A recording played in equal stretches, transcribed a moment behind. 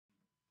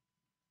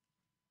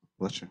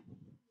Bless you.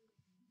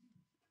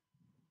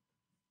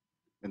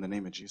 In the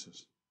name of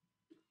Jesus.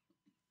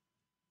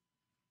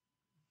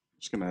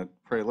 Just going to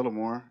pray a little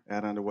more,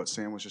 add on to what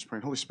Sam was just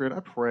praying. Holy Spirit, I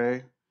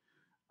pray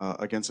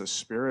against a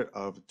spirit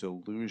of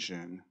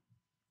delusion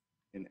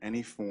in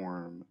any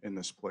form in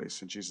this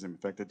place, in Jesus' name. In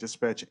fact, I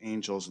dispatch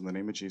angels in the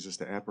name of Jesus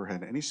to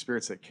apprehend any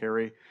spirits that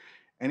carry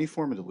any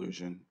form of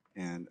delusion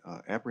and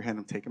apprehend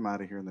them, take them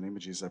out of here in the name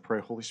of Jesus. I pray,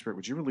 Holy Spirit,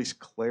 would you release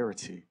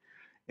clarity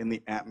in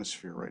the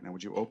atmosphere right now?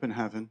 Would you open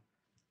heaven?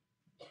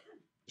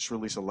 Just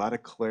release a lot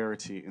of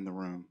clarity in the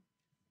room.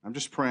 I'm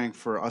just praying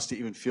for us to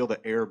even feel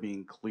the air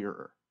being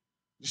clearer.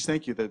 Just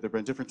thank you that there have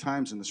been different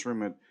times in this room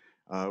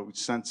that we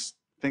sense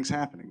things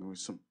happening.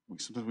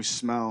 Sometimes we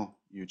smell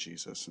you,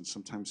 Jesus, and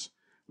sometimes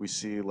we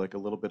see like a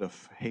little bit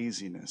of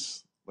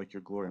haziness, like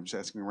your glory. I'm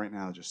just asking right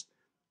now, just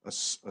a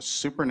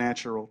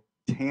supernatural,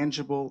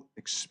 tangible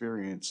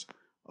experience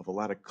of a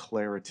lot of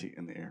clarity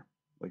in the air,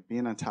 like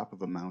being on top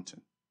of a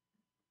mountain.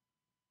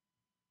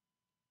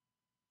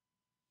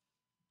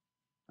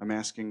 I'm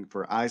asking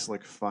for eyes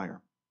like fire,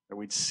 that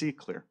we'd see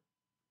clear.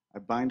 I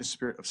bind a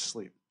spirit of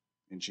sleep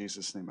in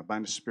Jesus' name. I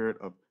bind a spirit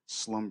of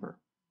slumber.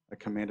 I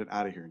command it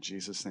out of here in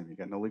Jesus' name. You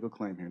got no legal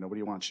claim here.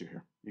 Nobody wants you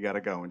here. You got to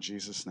go in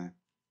Jesus' name.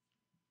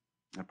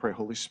 I pray,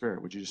 Holy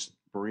Spirit, would you just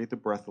breathe the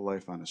breath of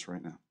life on us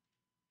right now?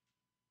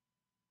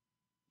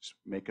 Just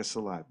make us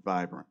alive,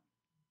 vibrant,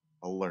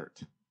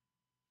 alert.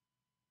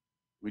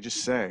 We just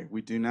say,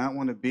 we do not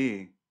want to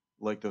be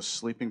like those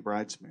sleeping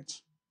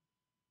bridesmaids.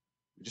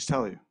 We just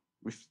tell you,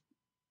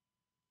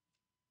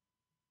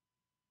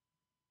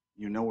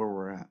 you know where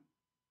we're at.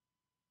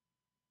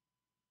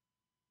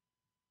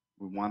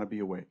 We want to be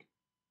awake.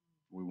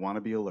 We want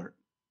to be alert.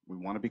 We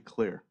want to be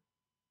clear.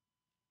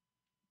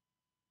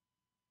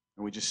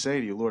 And we just say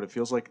to you, Lord, it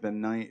feels like the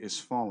night is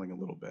falling a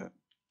little bit,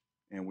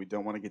 and we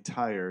don't want to get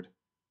tired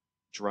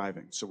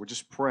driving. So we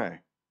just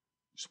pray.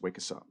 Just wake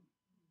us up.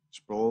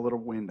 Just roll a little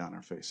wind on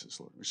our faces,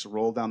 Lord. Just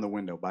roll down the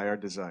window by our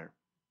desire.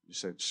 You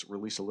said, just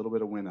release a little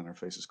bit of wind on our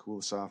faces. Cool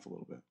us off a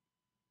little bit.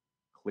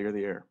 Clear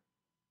the air.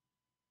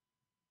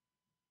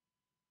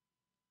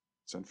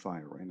 It's on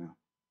fire right now.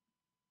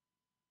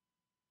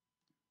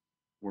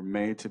 We're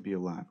made to be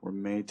alive. We're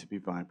made to be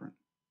vibrant.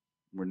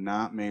 We're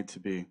not made to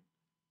be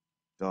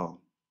dull,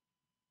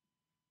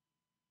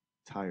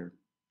 tired,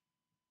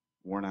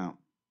 worn out,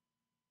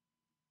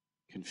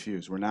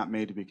 confused. We're not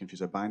made to be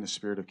confused. I bind the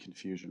spirit of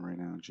confusion right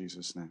now in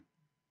Jesus' name.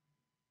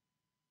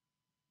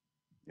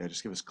 Yeah,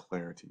 just give us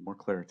clarity, more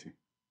clarity.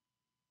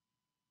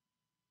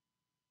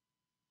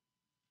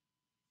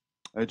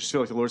 I just feel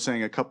like the Lord's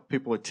saying a couple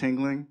people are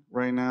tingling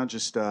right now.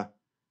 Just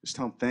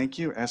tell him thank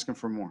you. Ask him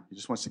for more. He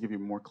just wants to give you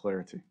more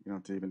clarity. You don't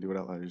have to even do it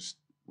out loud. You just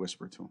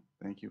whisper to him.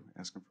 Thank you.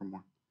 Ask him for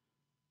more.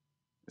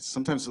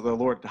 Sometimes the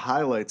Lord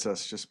highlights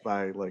us just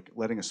by like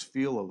letting us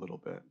feel a little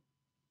bit.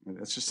 And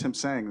it's just him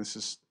saying, this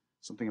is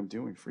something I'm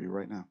doing for you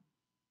right now.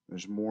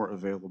 There's more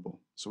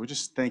available. So we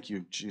just thank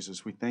you,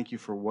 Jesus. We thank you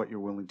for what you're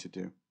willing to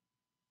do.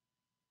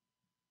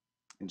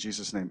 In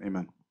Jesus' name,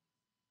 amen.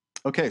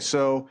 Okay,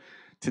 so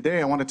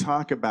today I want to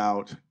talk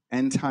about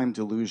end-time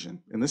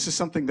delusion. And this is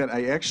something that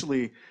I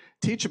actually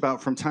teach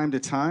about from time to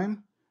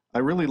time. I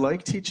really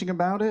like teaching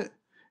about it.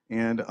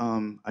 And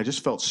I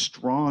just felt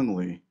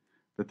strongly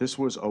that this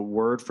was a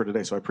word for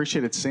today. So I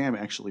appreciated Sam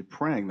actually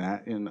praying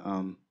that.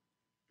 And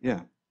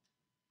yeah,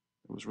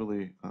 it was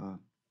really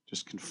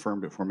just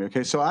confirmed it for me.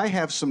 Okay, so I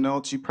have some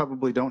notes. You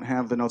probably don't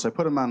have the notes. I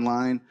put them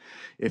online.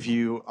 If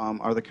you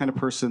are the kind of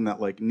person that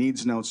like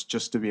needs notes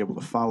just to be able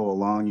to follow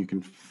along, you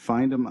can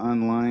find them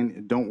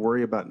online. Don't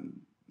worry about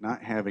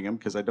not having them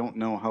because I don't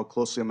know how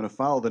closely I'm going to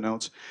follow the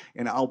notes.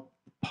 And I'll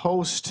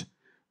post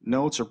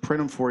notes or print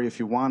them for you if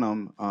you want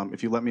them.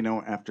 If you let me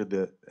know after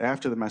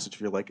the message,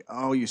 if you're like,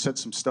 oh, you said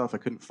some stuff, I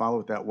couldn't follow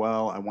it that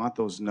well. I want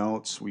those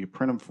notes. Will you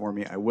print them for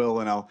me? I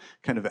will, and I'll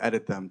kind of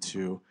edit them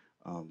to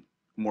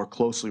more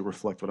closely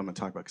reflect what I'm going to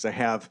talk about because I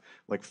have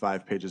like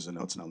 5 pages of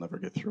notes and I'll never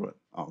get through it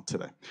all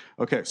today.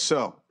 Okay,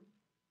 so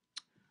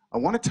I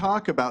want to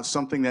talk about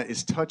something that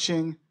is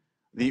touching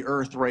the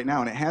earth right now,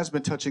 and it has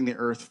been touching the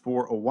earth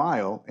for a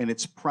while, and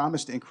it's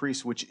promised to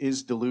increase, which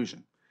is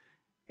delusion.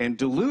 And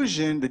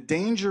delusion, the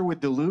danger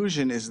with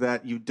delusion is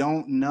that you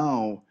don't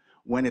know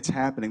when it's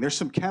happening. There's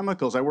some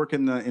chemicals. I work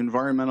in the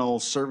environmental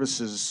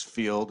services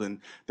field, and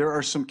there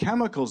are some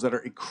chemicals that are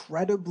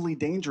incredibly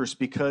dangerous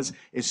because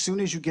as soon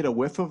as you get a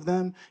whiff of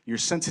them, your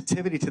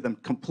sensitivity to them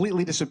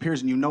completely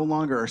disappears, and you no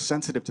longer are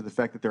sensitive to the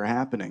fact that they're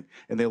happening.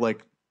 And they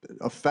like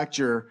affect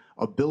your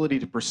ability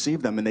to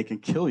perceive them, and they can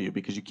kill you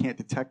because you can't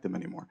detect them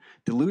anymore.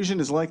 Delusion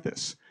is like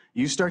this.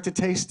 You start to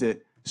taste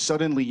it,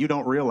 suddenly you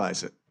don't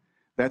realize it.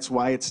 That's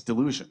why it's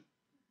delusion.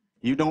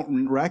 You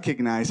don't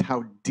recognize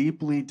how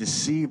deeply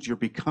deceived you're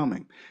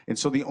becoming. And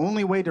so the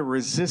only way to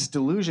resist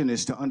delusion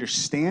is to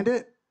understand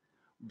it,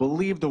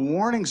 believe the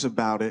warnings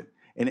about it,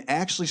 and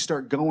actually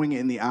start going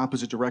in the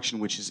opposite direction,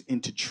 which is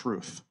into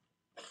truth.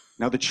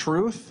 Now, the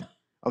truth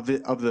of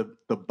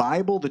the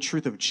Bible, the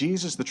truth of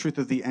Jesus, the truth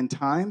of the end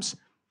times,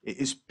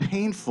 is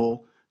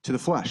painful to the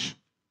flesh.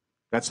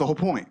 That's the whole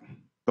point.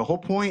 The whole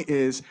point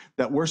is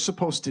that we're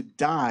supposed to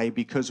die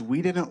because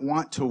we didn't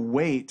want to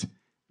wait.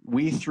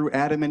 We, through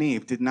Adam and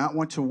Eve, did not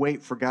want to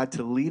wait for God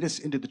to lead us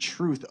into the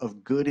truth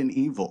of good and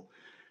evil.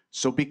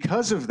 So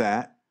because of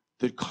that,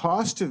 the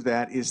cost of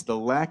that is the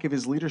lack of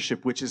his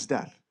leadership, which is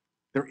death.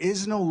 There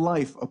is no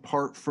life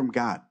apart from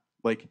God.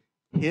 Like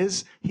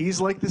he's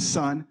like the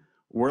sun,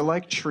 we're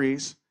like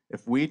trees.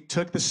 If we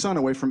took the sun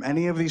away from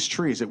any of these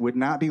trees, it would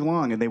not be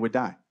long and they would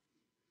die.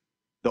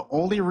 The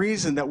only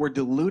reason that we're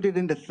deluded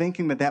into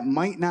thinking that that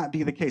might not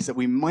be the case, that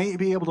we might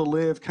be able to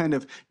live kind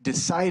of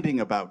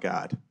deciding about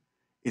God,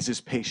 is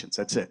his patience.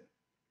 That's it.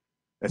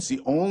 That's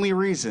the only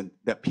reason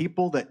that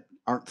people that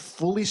aren't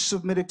fully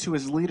submitted to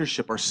his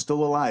leadership are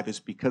still alive, is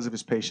because of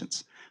his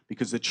patience.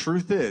 Because the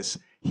truth is,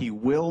 he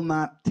will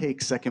not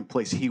take second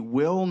place. He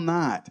will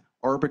not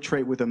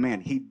arbitrate with a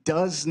man. He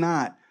does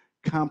not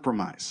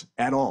compromise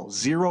at all.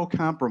 Zero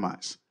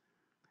compromise.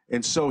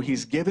 And so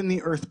he's given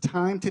the earth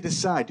time to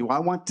decide, do I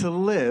want to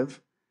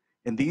live?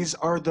 And these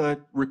are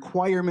the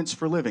requirements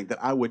for living,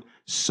 that I would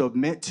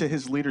submit to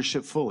his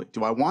leadership fully.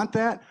 Do I want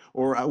that?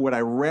 Or would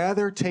I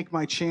rather take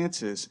my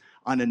chances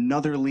on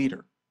another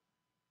leader?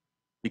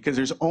 Because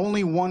there's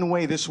only one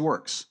way this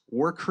works.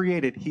 We're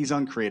created, he's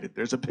uncreated.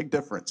 There's a big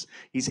difference.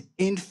 He's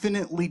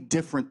infinitely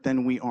different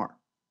than we are.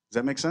 Does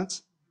that make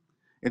sense?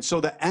 And so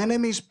the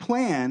enemy's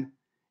plan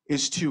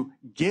is to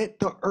get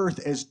the earth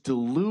as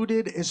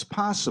deluded as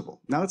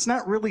possible. Now, it's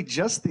not really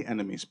just the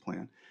enemy's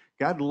plan.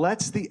 God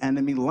lets the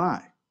enemy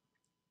lie.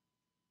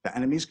 The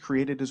enemy's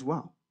created as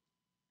well.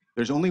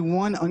 There's only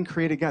one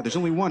uncreated God. There's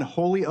only one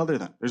holy other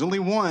than. There's only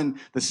one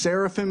the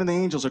seraphim and the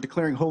angels are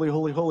declaring holy,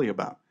 holy, holy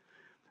about.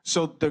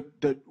 So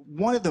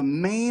one of the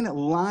main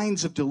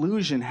lines of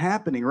delusion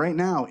happening right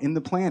now in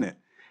the planet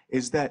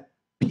is that,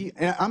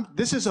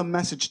 this is a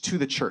message to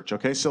the church,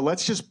 okay? So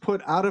let's just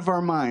put out of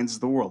our minds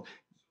the world.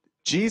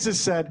 Jesus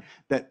said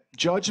that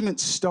judgment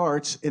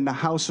starts in the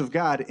house of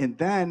God, and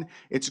then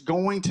it's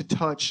going to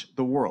touch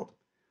the world.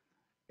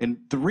 And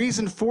the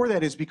reason for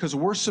that is because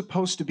we're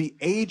supposed to be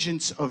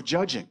agents of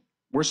judging.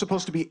 We're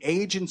supposed to be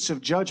agents of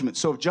judgment.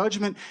 So if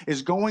judgment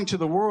is going to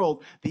the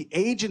world, the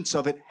agents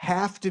of it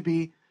have to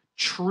be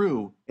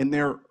true in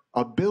their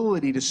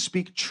ability to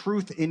speak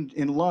truth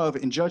in love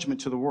and judgment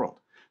to the world.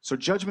 So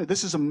judgment,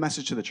 this is a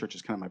message to the church,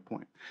 is kind of my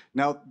point.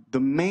 Now, the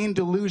main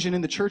delusion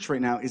in the church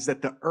right now is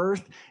that the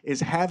earth is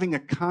having a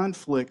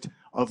conflict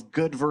of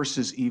good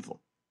versus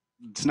evil.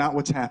 It's not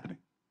what's happening.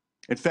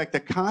 In fact, the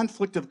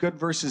conflict of good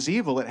versus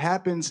evil, it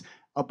happens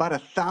about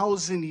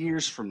 1,000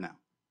 years from now.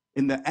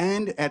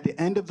 At the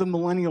end of the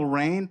millennial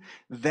reign,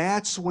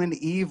 that's when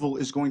evil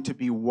is going to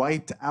be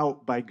wiped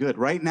out by good.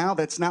 Right now,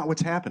 that's not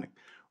what's happening.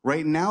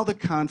 Right now, the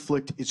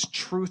conflict is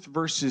truth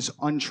versus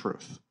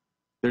untruth.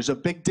 There's a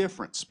big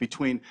difference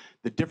between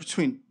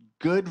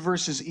good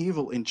versus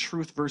evil and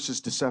truth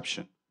versus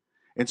deception.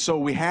 And so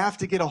we have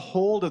to get a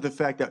hold of the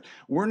fact that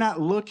we're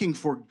not looking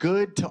for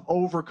good to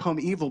overcome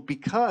evil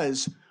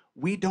because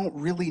we don't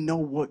really know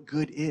what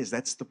good is.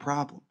 That's the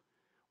problem.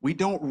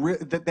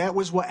 That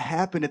was what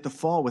happened at the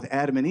fall with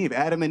Adam and Eve.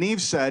 Adam and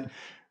Eve said,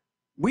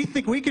 we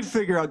think we could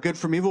figure out good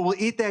from evil. We'll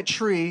eat that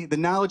tree, the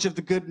knowledge of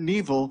the good and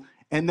evil,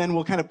 and then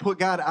we'll kind of put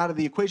God out of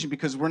the equation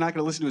because we're not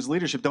going to listen to his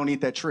leadership. Don't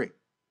eat that tree.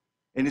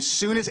 And as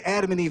soon as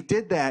Adam and Eve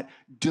did that,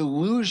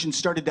 delusion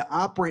started to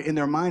operate in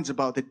their minds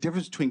about the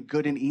difference between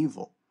good and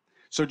evil.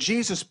 So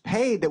Jesus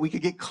paid that we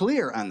could get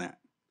clear on that.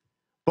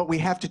 But we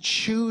have to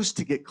choose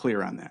to get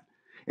clear on that.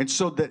 And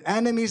so the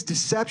enemy's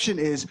deception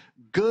is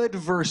good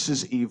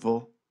versus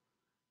evil.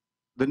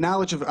 The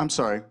knowledge of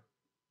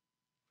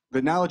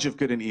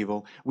good and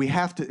evil. We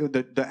have to,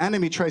 the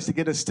enemy tries to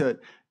get us to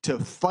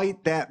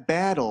fight that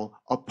battle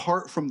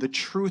apart from the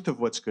truth of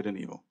what's good and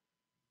evil.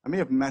 I may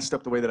have messed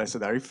up the way that I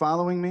said that. Are you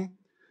following me?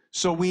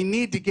 So we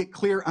need to get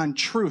clear on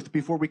truth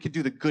before we could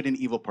do the good and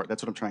evil part.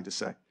 That's what I'm trying to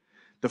say.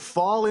 The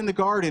fall in the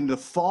garden,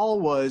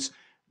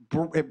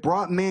 it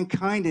brought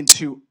mankind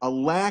into a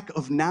lack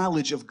of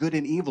knowledge of good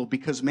and evil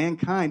because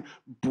mankind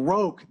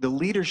broke the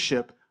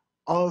leadership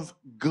of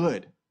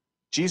good.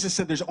 Jesus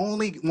said there's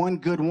only one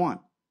good one,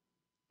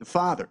 the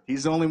Father.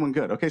 He's the only one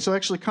good. Okay, so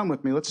actually come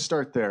with me. Let's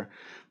start there.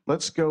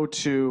 Let's go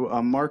to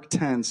Mark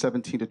 10,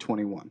 17 to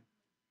 21.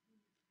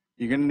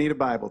 You're going to need a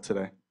Bible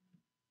today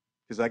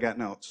because I got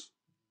notes.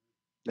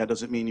 That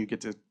doesn't mean you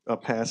get to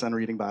pass on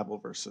reading Bible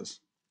verses.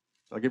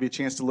 I'll give you a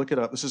chance to look it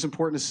up. This is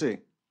important to see.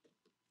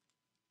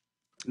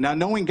 Now,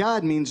 knowing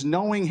God means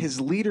knowing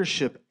his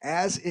leadership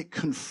as it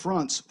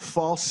confronts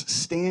false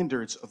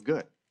standards of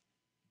good.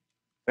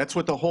 That's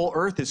what the whole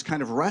earth is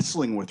kind of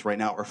wrestling with right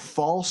now, are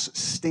false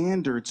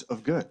standards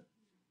of good.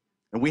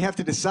 And we have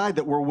to decide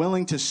that we're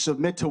willing to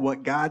submit to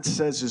what God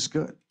says is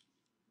good.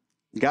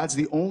 God's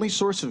the only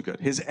source of good.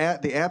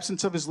 The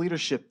absence of his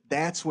leadership,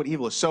 that's what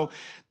evil is. So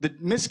the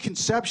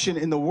misconception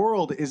in the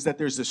world is that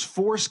there's this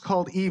force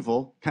called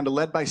evil, kind of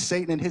led by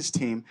Satan and his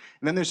team,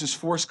 and then there's this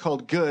force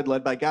called good,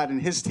 led by God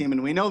and his team.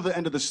 And we know the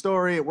end of the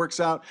story. It works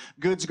out.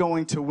 Good's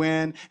going to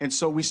win. And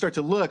so we start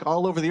to look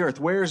all over the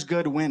earth. Where's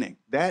good winning?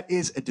 That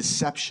is a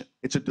deception.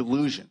 It's a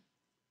delusion.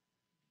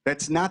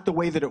 That's not the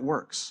way that it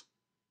works.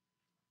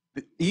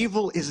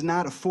 Evil is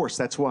not a force,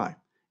 that's why.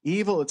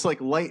 Evil, it's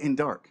like light and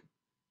dark.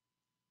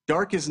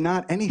 Dark is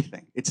not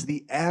anything. It's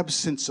the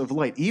absence of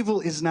light.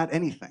 Evil is not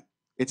anything.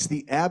 It's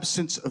the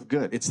absence of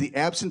good. It's the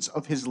absence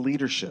of his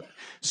leadership.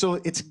 So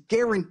it's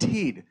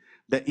guaranteed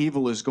that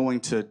evil is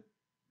going to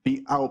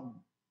be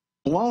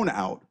blown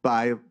out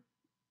by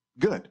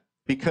good,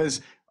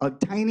 because a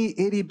tiny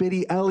itty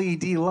bitty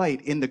LED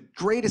light in the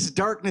greatest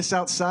darkness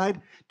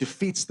outside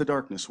defeats the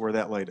darkness where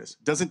that light is.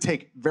 It doesn't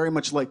take very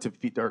much light to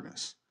defeat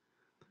darkness.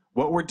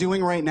 What we're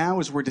doing right now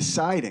is we're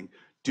deciding,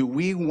 do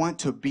we want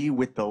to be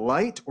with the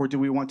light or do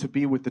we want to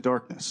be with the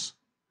darkness?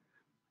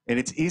 And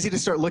it's easy to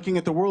start looking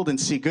at the world and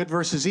see good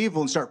versus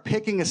evil and start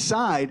picking a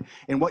side.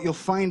 And what you'll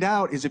find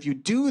out is if you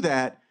do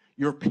that,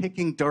 you're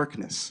picking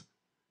darkness.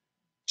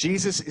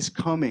 Jesus is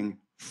coming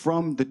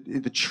from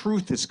the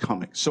truth is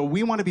coming. So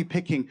we want to be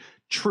picking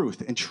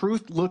truth, and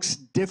truth looks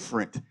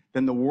different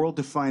than the world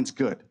defines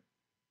good.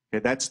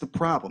 Okay, that's the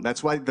problem.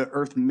 That's why the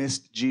earth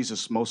missed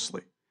Jesus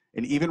mostly.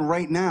 And even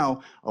right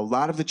now, a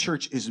lot of the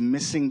church is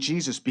missing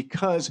Jesus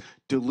because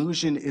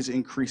delusion is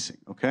increasing,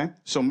 okay?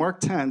 So Mark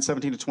 10,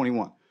 17 to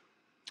 21.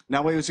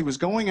 Now, as he was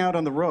going out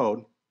on the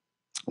road,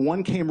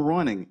 one came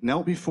running,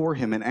 knelt before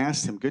him, and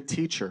asked him, "Good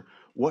teacher,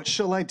 what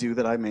shall I do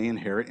that I may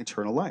inherit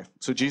eternal life?"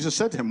 So Jesus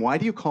said to him, "Why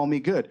do you call me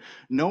good?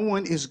 No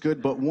one is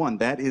good but one,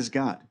 that is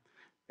God."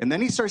 And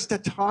then he starts to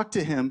talk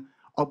to him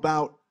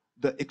about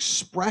the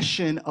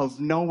expression of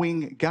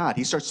knowing God.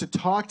 He starts to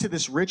talk to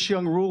this rich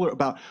young ruler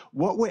about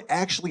what would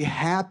actually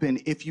happen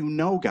if you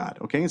know God,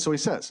 okay? And so he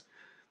says,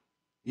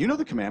 you know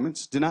the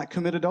commandments: do not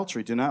commit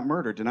adultery, do not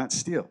murder, do not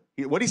steal.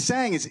 What he's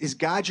saying is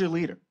God your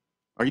leader?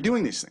 Are you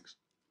doing these things?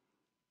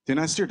 Do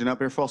not steal, do not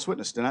bear false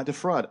witness, do not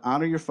defraud,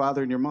 honor your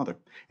father and your mother.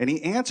 And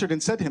he answered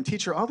and said to him,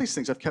 "Teacher, all these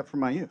things I've kept from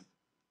my youth."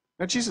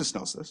 Now Jesus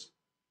knows this.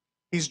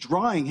 He's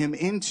drawing him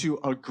into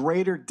a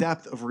greater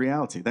depth of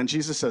reality. Then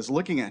Jesus says,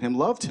 looking at him,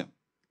 loved him,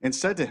 and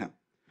said to him,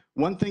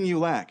 "One thing you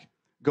lack.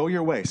 Go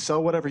your way,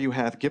 sell whatever you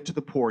have, give to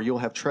the poor. You'll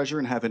have treasure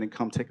in heaven, and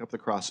come take up the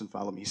cross and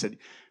follow me." He said,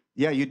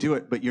 yeah, you do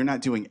it, but you're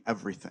not doing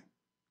everything.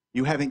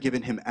 You haven't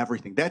given him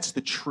everything. That's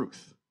the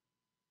truth.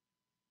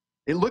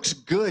 It looks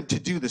good to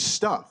do the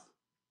stuff,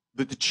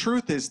 but the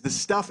truth is the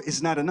stuff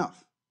is not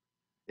enough.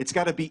 It's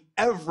got to be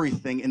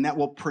everything, and that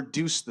will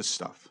produce the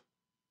stuff.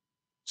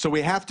 So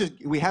we have to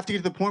get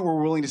to the point where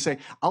we're willing to say,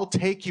 I'll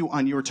take you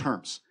on your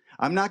terms.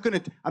 I'm not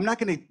going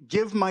to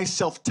give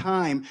myself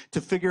time to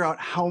figure out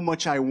how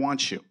much I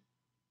want you.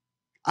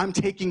 I'm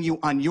taking you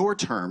on your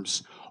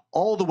terms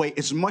all the way,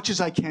 as much as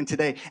I can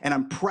today, and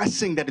I'm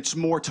pressing that it's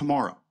more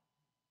tomorrow.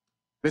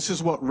 This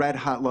is what red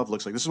hot love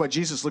looks like. This is why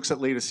Jesus looks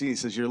at Laodicea and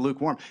says, "You're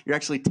lukewarm. You're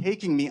actually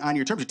taking me on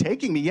your terms. You're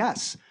taking me,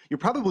 yes. You're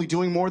probably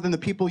doing more than the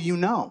people you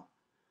know.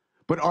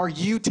 But are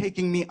you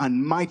taking me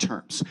on my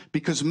terms?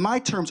 Because my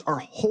terms are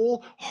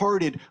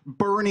wholehearted,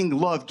 burning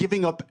love,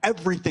 giving up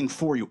everything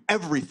for you,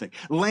 everything.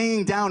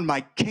 Laying down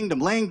my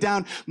kingdom, laying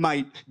down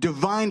my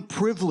divine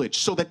privilege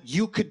so that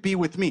you could be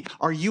with me.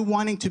 Are you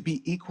wanting to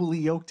be equally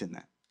yoked in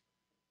that?"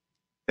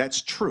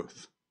 That's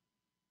truth.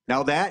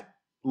 Now that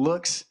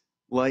looks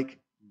like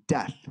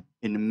death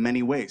in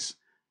many ways.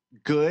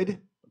 Good,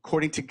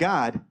 according to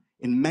God,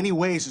 in many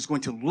ways is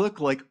going to look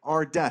like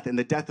our death and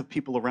the death of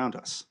people around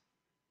us.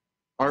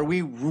 Are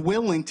we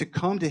willing to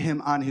come to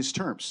him on his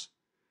terms?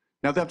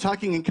 Now, I'm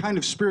talking in kind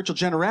of spiritual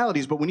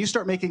generalities, but when you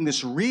start making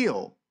this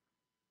real,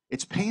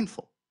 it's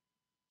painful.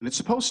 And it's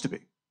supposed to be.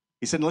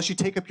 He said, unless you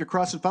take up your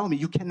cross and follow me,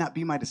 you cannot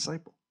be my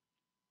disciple.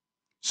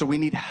 So we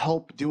need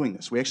help doing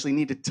this. We actually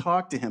need to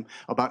talk to him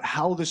about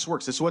how this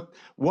works. This is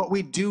what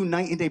we do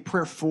night and day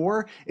prayer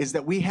for, is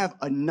that we have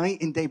a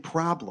night and day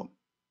problem.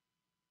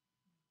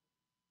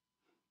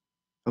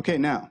 Okay,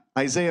 now,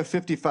 Isaiah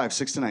 55,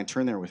 6 to 9.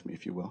 Turn there with me,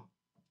 if you will,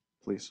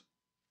 please.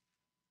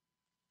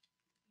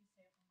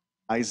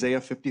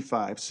 Isaiah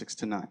 55, 6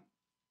 to 9.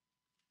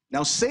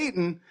 Now,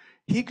 Satan,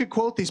 he could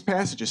quote these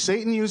passages.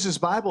 Satan uses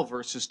Bible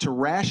verses to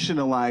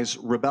rationalize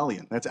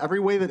rebellion. That's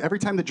every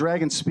time the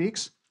dragon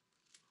speaks,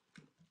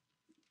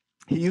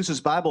 he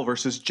uses Bible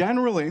verses,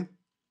 generally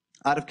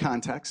out of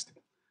context,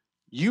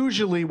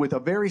 usually with a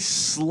very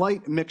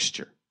slight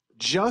mixture,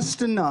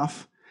 just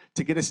enough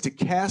to get us to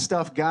cast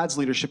off God's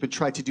leadership and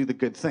try to do the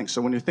good thing.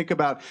 So when you think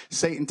about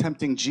Satan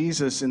tempting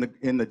Jesus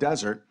in the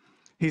desert,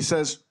 he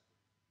says,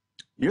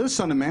 "You're the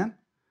Son of Man.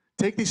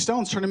 Take these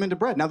stones, turn them into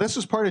bread." Now, this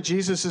was part of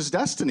Jesus'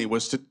 destiny,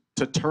 was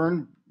to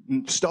turn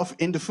stuff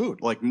into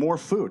food, like more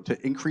food,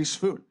 to increase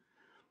food.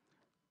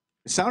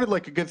 It sounded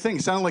like a good thing.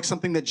 It sounded like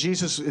something that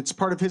Jesus, it's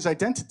part of his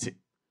identity.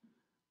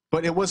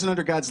 But it wasn't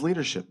under God's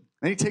leadership.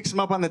 Then he takes him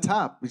up on the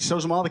top. He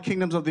shows him all the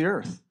kingdoms of the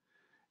earth.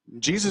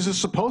 Jesus is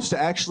supposed to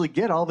actually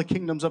get all the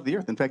kingdoms of the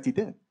earth. In fact, he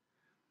did.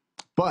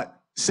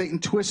 But Satan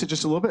twists it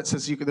just a little bit,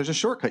 says there's a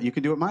shortcut. You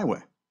can do it my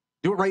way.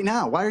 Do it right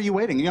now. Why are you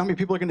waiting? You know how many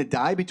people are going to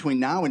die between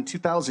now and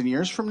 2,000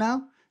 years from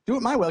now? Do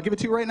it my way. I'll give it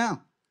to you right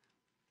now.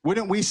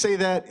 Wouldn't we say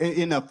that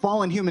in a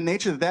fallen human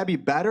nature, that'd be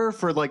better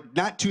for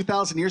not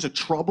 2,000 years of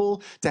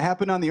trouble to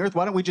happen on the earth?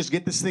 Why don't we just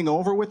get this thing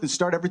over with and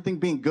start everything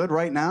being good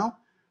right now?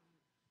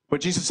 But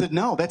Jesus said,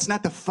 no, that's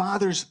not the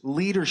Father's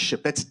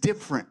leadership. That's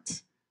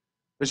different.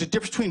 There's a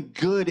difference between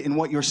good and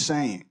what you're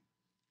saying.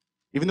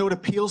 Even though it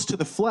appeals to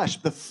the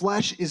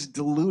flesh is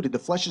deluded. The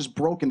flesh is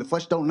broken. The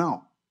flesh don't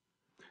know.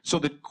 So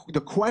the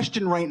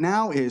question right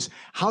now is,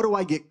 how do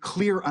I get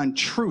clear on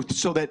truth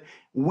so that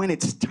when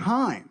it's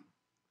time,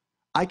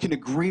 I can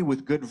agree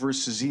with good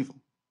versus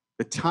evil?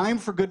 The time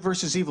for good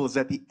versus evil is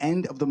at the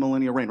end of the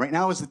millennial reign. Right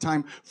now is the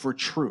time for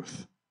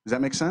truth. Does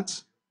that make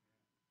sense?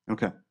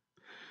 Okay.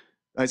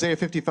 Isaiah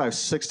 55,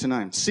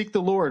 6-9. Seek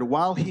the Lord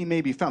while he may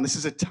be found. This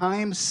is a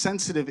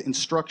time-sensitive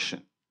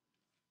instruction.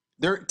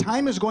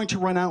 Time is going to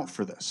run out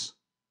for this.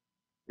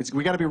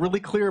 We got to be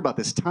really clear about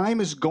this. Time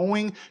is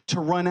going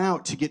to run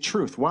out to get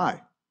truth.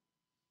 Why?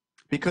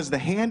 Because the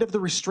hand of the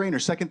restrainer,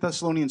 2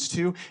 Thessalonians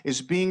 2,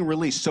 is being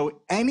released.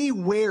 So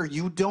anywhere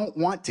you don't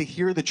want to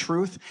hear the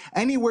truth,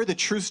 anywhere the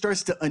truth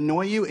starts to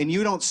annoy you and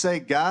you don't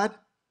say, God,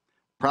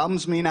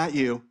 problem's me, not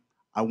you.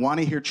 I want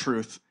to hear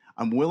truth.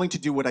 I'm willing to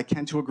do what I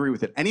can to agree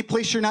with it. Any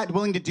place you're not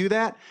willing to do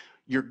that,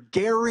 you're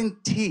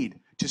guaranteed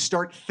to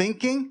start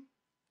thinking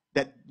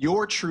that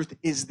your truth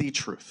is the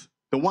truth.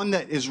 The one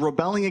that is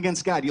rebelling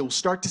against God, you'll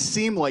start to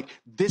seem like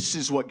this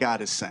is what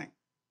God is saying.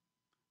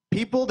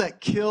 People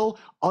that kill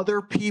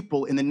other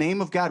people in the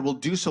name of God will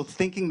do so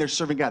thinking they're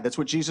serving God. That's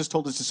what Jesus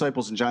told his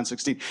disciples in John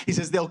 16. He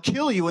says they'll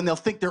kill you and they'll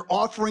think they're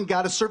offering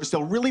God a service.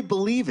 They'll really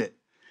believe it.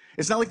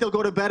 It's not like they'll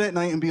go to bed at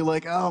night and be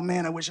like, oh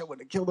man, I wish I would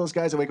have killed those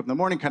guys. I wake up in the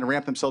morning, kind of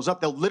ramp themselves up.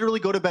 They'll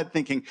literally go to bed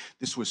thinking,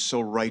 this was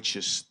so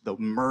righteous, the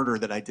murder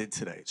that I did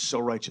today. It's so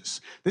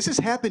righteous. This has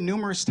happened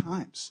numerous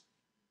times.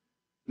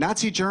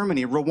 Nazi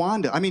Germany,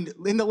 Rwanda, I mean,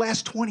 in the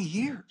last 20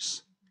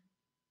 years.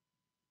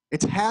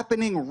 It's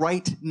happening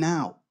right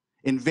now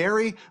in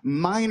very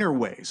minor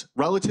ways,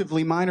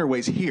 relatively minor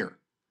ways here.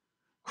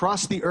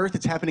 Across the earth,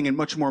 it's happening in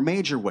much more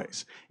major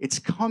ways. It's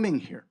coming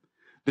here.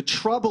 The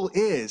trouble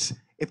is,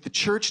 if the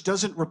church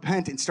doesn't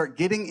repent and start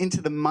getting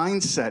into the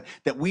mindset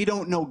that we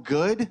don't know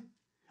good,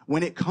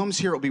 when it comes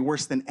here, it'll be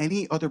worse than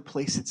any other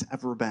place it's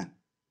ever been.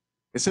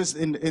 It says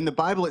in the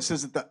Bible, it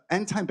says that the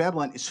end time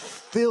Babylon is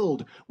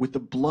filled with the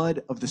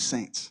blood of the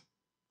saints.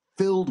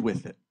 Filled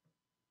with it.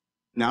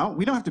 Now,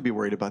 we don't have to be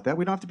worried about that.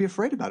 We don't have to be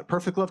afraid about it.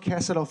 Perfect love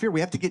casts out all fear. We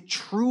have to get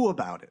true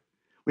about it.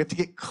 We have to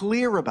get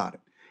clear about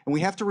it. And we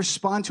have to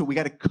respond to it. We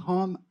got to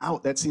come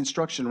out. That's the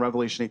instruction in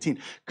Revelation 18.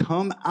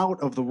 Come out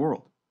of the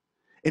world.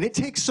 And it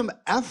takes some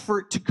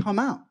effort to come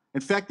out.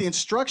 In fact, the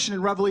instruction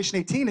in Revelation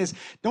 18 is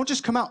don't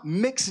just come out,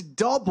 mix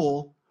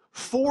double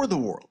for the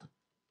world.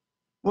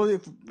 Well,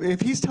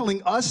 if he's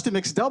telling us to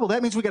mix double,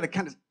 that means we got to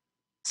kind of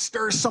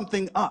stir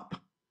something up.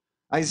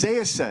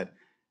 Isaiah said,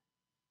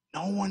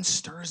 no one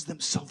stirs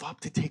themselves up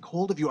to take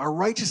hold of you. Our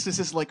righteousness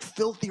is like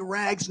filthy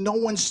rags. No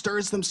one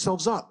stirs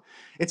themselves up.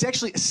 It's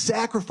actually a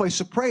sacrifice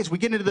of praise. We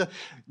get into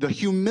the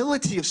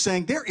humility of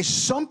saying there is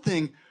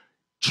something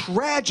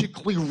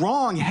tragically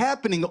wrong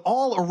happening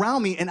all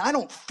around me and I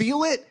don't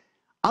feel it.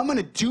 I'm going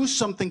to do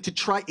something to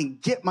try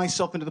and get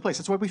myself into the place.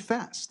 That's why we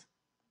fast.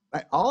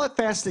 Right? All that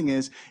fasting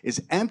is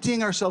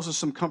emptying ourselves of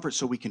some comfort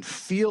so we can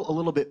feel a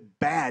little bit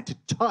bad to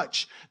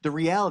touch the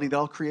reality that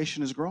all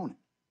creation is groaning.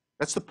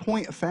 That's the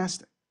point of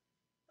fasting.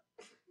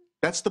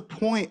 That's the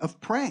point of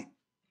praying.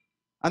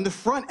 On the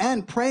front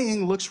end,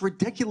 praying looks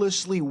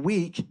ridiculously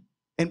weak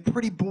and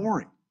pretty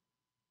boring.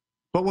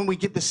 But when we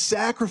give the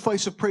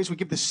sacrifice of praise, we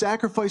give the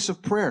sacrifice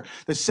of prayer,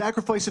 the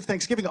sacrifice of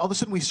thanksgiving, all of a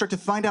sudden we start to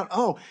find out,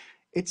 oh,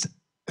 it's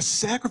a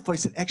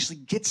sacrifice that actually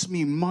gets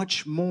me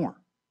much more.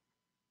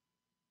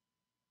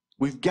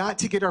 We've got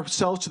to get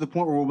ourselves to the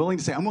point where we're willing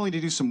to say, I'm willing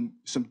to do some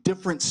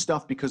different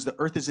stuff because the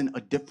earth is in a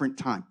different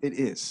time. It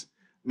is.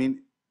 I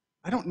mean,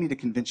 I don't need to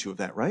convince you of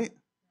that, right?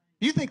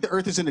 If you think the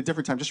earth is in a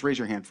different time, just raise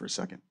your hand for a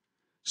second.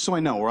 So I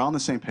know we're all on the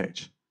same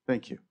page.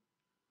 Thank you.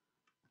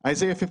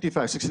 Isaiah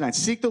 55, 69.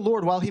 Seek the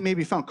Lord while he may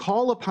be found.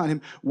 Call upon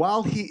him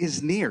while he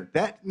is near.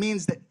 That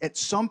means that at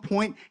some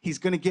point he's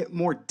going to get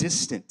more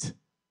distant.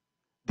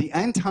 The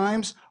end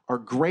times are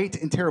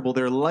great and terrible.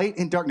 They're light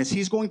and darkness.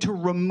 He's going to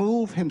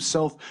remove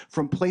himself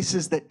from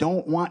places that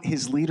don't want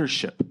his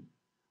leadership.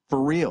 For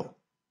real.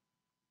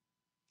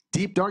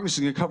 Deep darkness is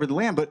going to cover the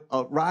land, but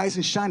rise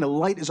and shine. A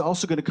light is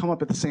also going to come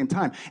up at the same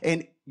time.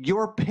 And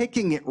you're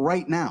picking it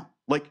right now.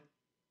 Like,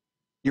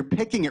 you're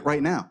picking it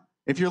right now.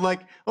 If you're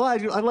like, well, I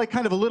like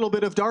kind of a little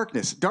bit of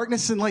darkness.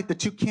 Darkness and light, the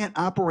two can't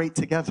operate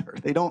together.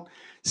 They don't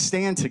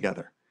stand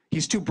together.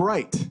 He's too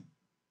bright.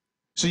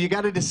 So you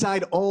got to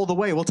decide all the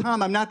way. Well,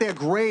 Tom, I'm not that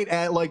great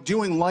at like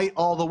doing light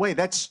all the way.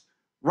 That's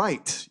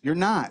right. You're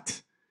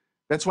not.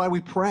 That's why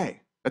we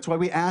pray. That's why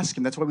we ask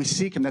him. That's why we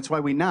seek him. That's why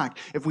we knock.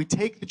 If we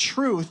take the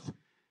truth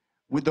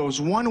with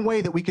those one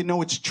way that we can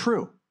know it's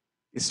true,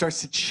 it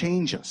starts to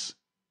change us.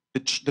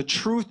 The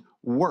truth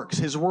works.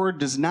 His word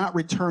does not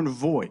return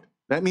void.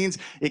 That means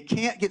it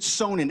can't get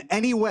sown in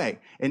any way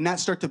and not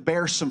start to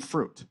bear some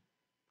fruit.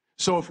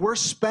 So if we're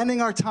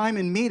spending our time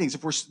in meetings,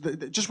 if we're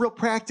just real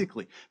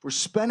practically, if we're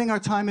spending our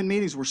time in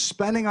meetings, we're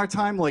spending our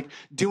time like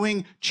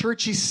doing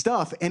churchy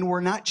stuff and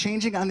we're not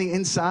changing on the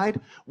inside,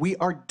 we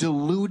are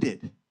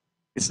deluded.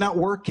 It's not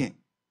working.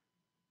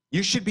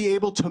 You should be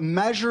able to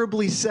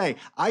measurably say,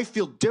 I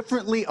feel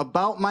differently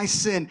about my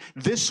sin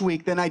this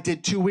week than I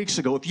did 2 weeks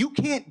ago. If you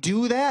can't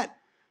do that,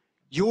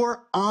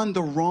 you're on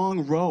the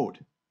wrong road,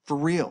 for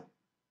real.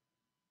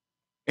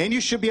 And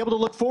you should be able to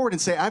look forward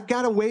and say, I've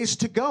got a ways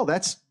to go.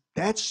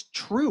 That's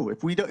true.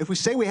 If we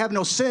say we have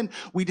no sin,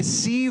 we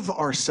deceive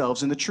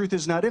ourselves and the truth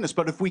is not in us.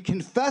 But if we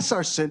confess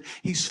our sin,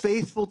 he's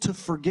faithful to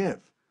forgive.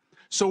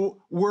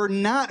 So we're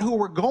not who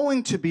we're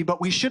going to be,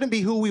 but we shouldn't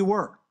be who we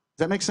were.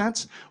 Does that make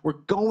sense? We're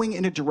going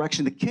in a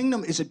direction. The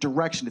kingdom is a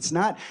direction. It's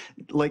not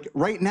like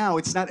right now,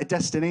 it's not a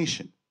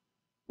destination.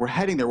 We're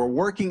heading there. We're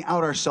working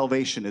out our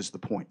salvation is the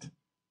point.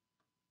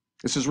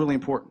 This is really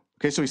important.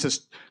 Okay, so he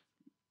says,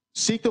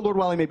 seek the Lord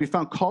while he may be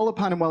found. Call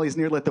upon him while he is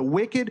near. Let the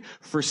wicked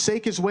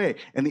forsake his way,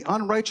 and the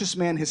unrighteous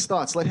man his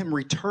thoughts. Let him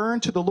return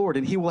to the Lord,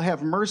 and he will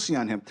have mercy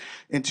on him.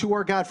 And to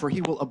our God, for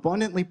he will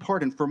abundantly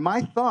pardon. For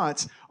my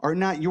thoughts are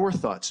not your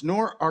thoughts,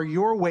 nor are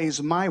your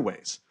ways my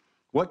ways.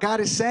 What God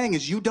is saying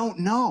is you don't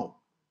know.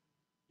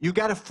 You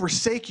got to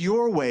forsake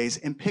your ways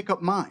and pick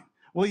up mine.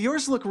 Well,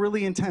 yours look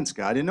really intense,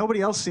 God, and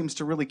nobody else seems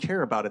to really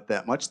care about it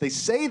that much. They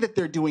say that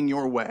they're doing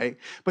your way,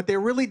 but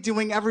they're really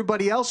doing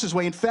everybody else's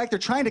way. In fact, they're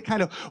trying to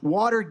kind of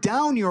water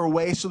down your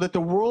way so that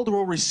the world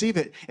will receive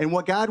it. And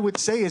what God would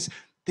say is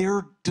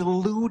they're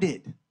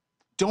deluded.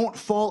 Don't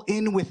fall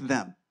in with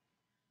them.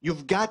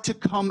 You've got to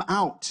come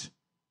out,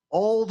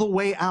 all the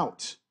way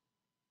out.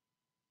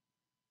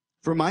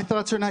 For my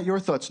thoughts are not your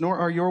thoughts, nor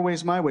are your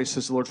ways my ways,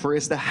 says the Lord. For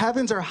as the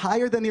heavens are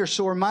higher than the earth,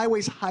 so are my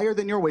ways higher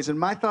than your ways, and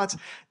my thoughts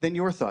than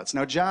your thoughts.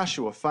 Now,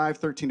 Joshua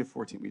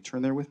 5:13-14. Will you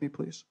turn there with me,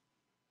 please?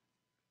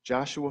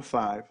 Joshua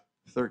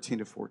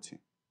 5:13-14.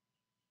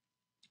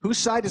 Whose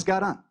side is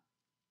God on?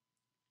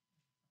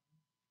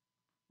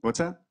 What's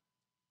that?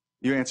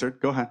 You answered.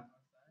 Go ahead.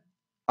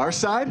 Our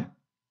side?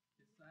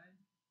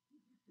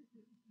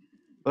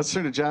 Let's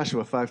turn to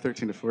Joshua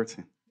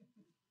 5:13-14.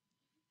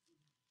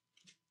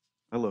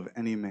 I love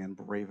any man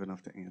brave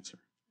enough to answer.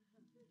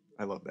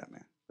 I love that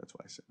man. That's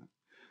why I say that.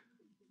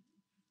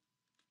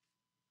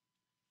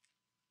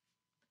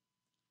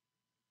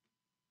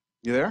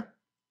 You there?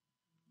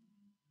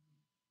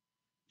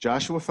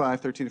 Joshua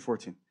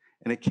 5:13-14.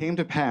 And it came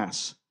to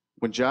pass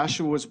when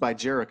Joshua was by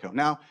Jericho.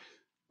 Now,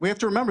 we have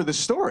to remember this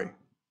story.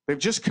 They've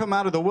just come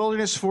out of the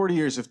wilderness, 40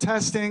 years of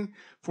testing,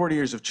 40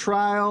 years of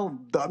trial.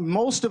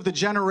 Most of the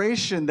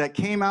generation that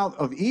came out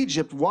of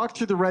Egypt walked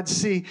through the Red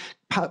Sea,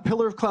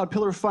 pillar of cloud,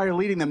 pillar of fire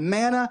leading them,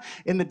 manna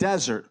in the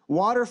desert,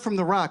 water from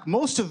the rock.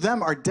 Most of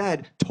them are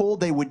dead, told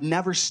they would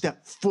never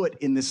step foot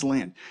in this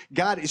land.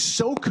 God is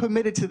so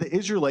committed to the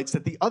Israelites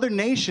that the other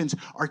nations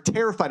are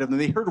terrified of them.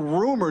 They heard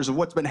rumors of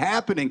what's been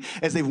happening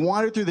as they've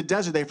wandered through the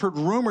desert. They've heard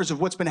rumors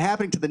of what's been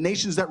happening to the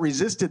nations that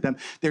resisted them.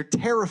 They're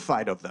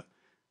terrified of them.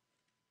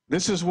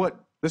 This is what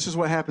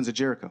happens at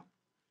Jericho.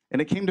 And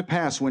it came to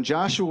pass when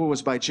Joshua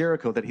was by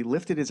Jericho that he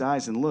lifted his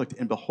eyes and looked,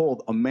 and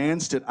behold, a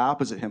man stood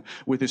opposite him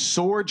with his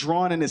sword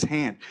drawn in his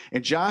hand.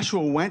 And Joshua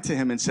went to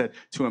him and said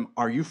to him,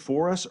 are you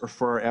for us or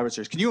for our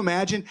adversaries? Can you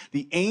imagine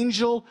the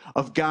angel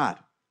of God,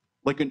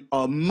 like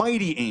a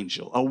mighty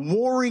angel, a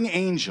warring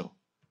angel,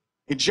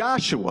 and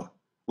Joshua,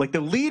 like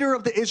the leader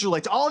of the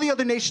Israelites, all the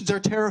other nations are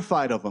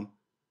terrified of him.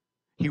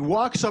 He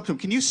walks up to him.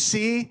 Can you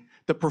see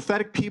the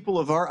prophetic people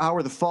of our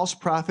hour, the false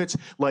prophets,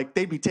 like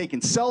they'd be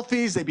taking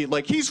selfies. They'd be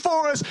like, he's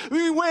for us.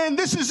 We win.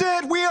 This is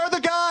it. We are the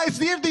guys.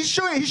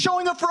 He's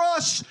showing up for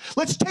us.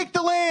 Let's take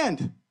the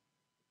land.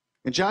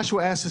 And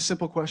Joshua asked a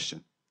simple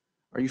question.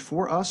 Are you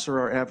for us or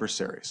our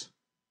adversaries?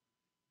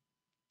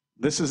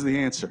 This is the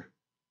answer.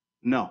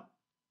 No.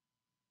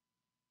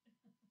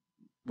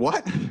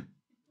 What?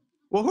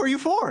 Well, who are you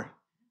for?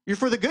 You're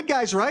for the good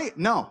guys, right?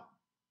 No.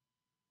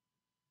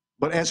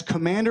 But as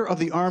commander of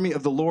the army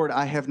of the Lord,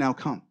 I have now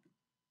come.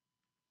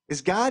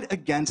 Is God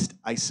against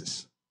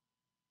ISIS?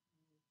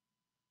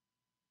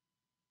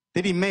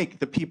 Did he make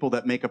the people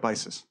that make up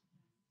ISIS?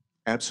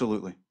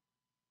 Absolutely.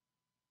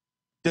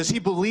 Does he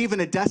believe in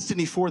a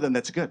destiny for them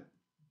that's good?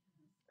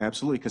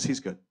 Absolutely, because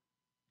he's good.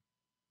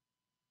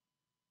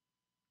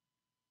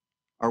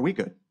 Are we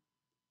good?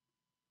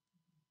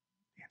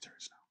 The answer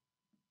is no.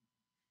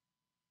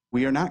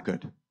 We are not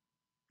good.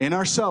 In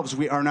ourselves,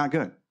 we are not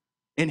good.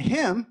 In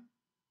him,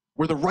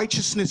 we're the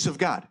righteousness of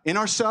God. In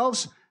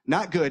ourselves,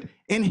 not good.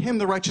 In him,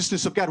 the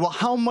righteousness of God. Well,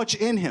 how much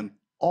in him?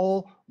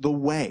 All the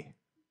way.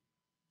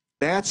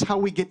 That's how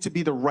we get to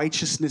be the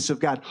righteousness of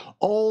God.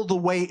 All the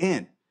way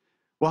in.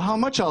 Well, how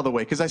much all the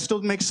way? Because I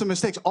still make some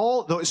mistakes.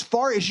 As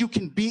far as you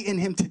can be in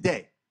him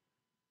today.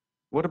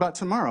 What about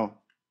tomorrow?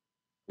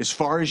 As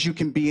far as you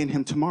can be in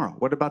him tomorrow.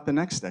 What about the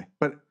next day?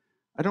 But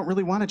I don't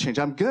really want to change.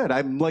 I'm good.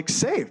 I'm like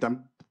saved.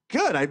 I'm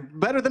good. I'm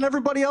better than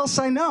everybody else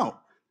I know.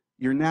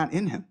 You're not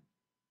in him.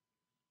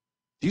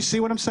 Do you see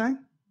what I'm saying?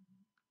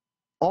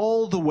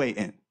 All the way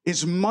in,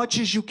 as much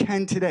as you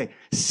can today.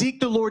 Seek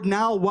the Lord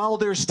now while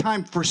there's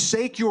time.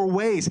 Forsake your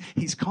ways.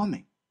 He's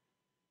coming.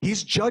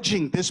 He's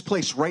judging this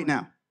place right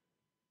now.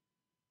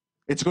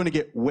 It's going to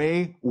get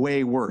way,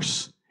 way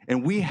worse.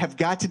 And we have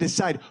got to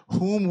decide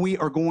whom we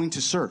are going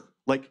to serve.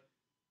 Like,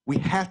 we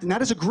have to,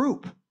 not as a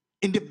group,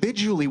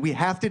 individually, we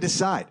have to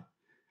decide.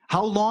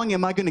 How long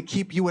am I going to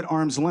keep you at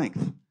arm's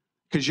length?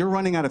 Because you're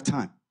running out of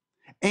time.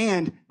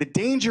 And the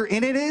danger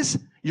in it is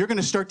you're going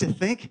to start to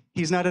think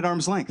he's not at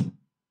arm's length.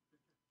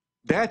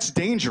 That's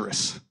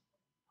dangerous.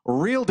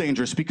 Real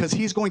dangerous, because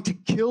he's going to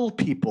kill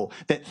people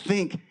that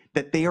think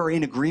that they are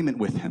in agreement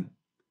with him.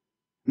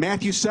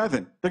 Matthew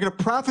 7, they're going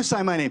to prophesy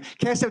in my name,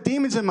 cast out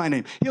demons in my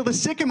name, heal the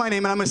sick in my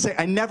name, and I'm going to say,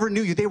 I never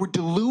knew you. They were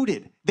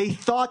deluded. They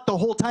thought the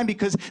whole time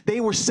because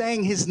they were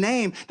saying his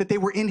name that they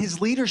were in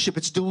his leadership.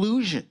 It's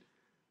delusion.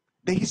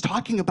 He's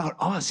talking about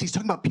us. He's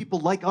talking about people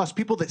like us,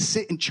 people that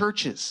sit in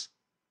churches.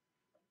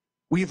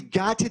 We've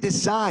got to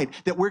decide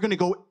that we're going to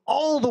go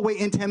all the way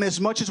into him as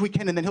much as we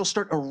can, and then he'll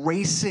start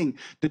erasing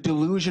the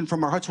delusion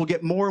from our hearts. We'll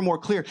get more and more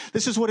clear.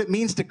 This is what it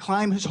means to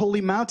climb his holy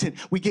mountain.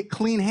 We get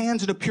clean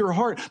hands and a pure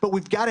heart, but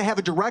we've got to have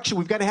a direction.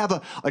 We've got to have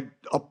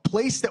a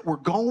place that we're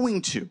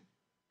going to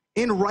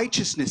in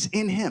righteousness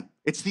in him.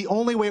 It's the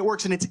only way it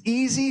works, and it's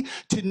easy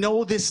to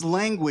know this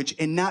language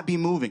and not be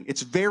moving.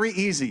 It's very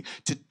easy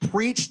to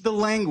preach the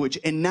language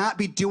and not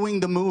be doing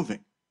the moving.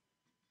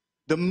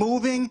 The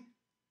moving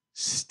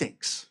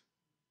stinks.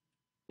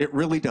 It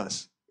really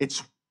does.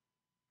 It's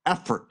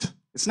effort.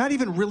 It's not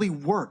even really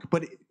work,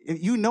 but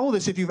you know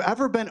this if you've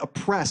ever been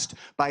oppressed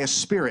by a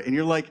spirit and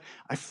you're like,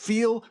 I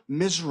feel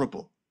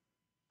miserable.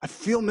 I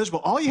feel miserable.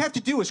 All you have to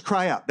do is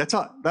cry out. That's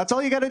all. That's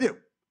all you got to do.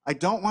 I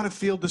don't want to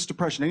feel this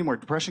depression anymore.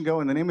 Depression,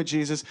 go in the name of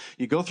Jesus.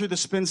 You go through the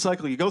spin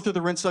cycle. You go through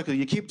the rinse cycle.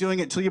 You keep doing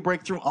it until you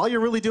break through. All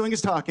you're really doing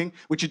is talking,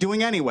 which you're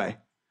doing anyway,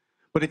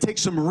 but it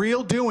takes some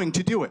real doing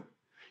to do it.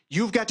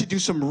 You've got to do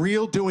some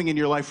real doing in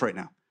your life right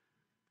now.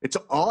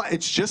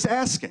 It's just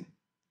asking,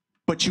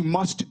 but you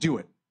must do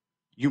it.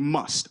 You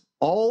must,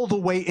 all the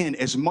way in,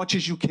 as much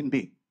as you can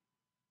be.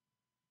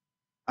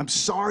 I'm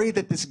sorry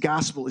that this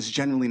gospel is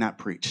generally not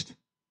preached,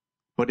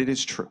 but it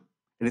is true,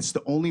 and it's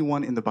the only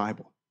one in the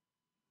Bible.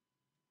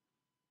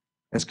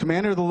 As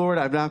commander of the Lord,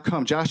 I've now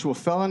come. Joshua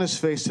fell on his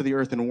face to the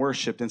earth and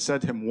worshipped and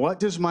said to him, what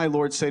does my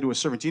Lord say to his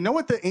servant? Do you know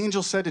what the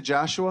angel said to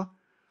Joshua?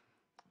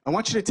 I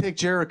want you to take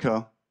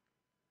Jericho,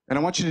 and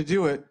I want you to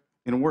do it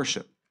in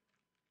worship.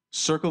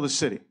 Circle the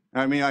city.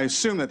 I mean, I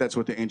assume that that's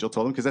what the angel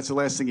told him, because that's the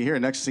last thing you hear.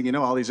 Next thing you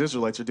know, all these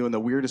Israelites are doing the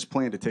weirdest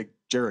plan to take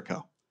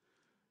Jericho,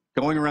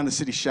 going around the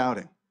city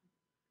shouting.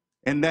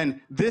 And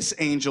then this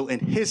angel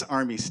and his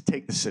armies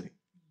take the city.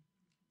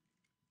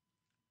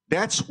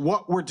 That's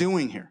what we're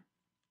doing here.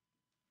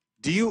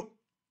 Do you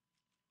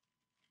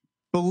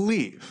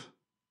believe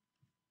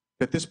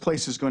that this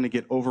place is going to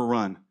get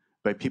overrun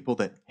by people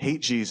that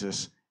hate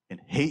Jesus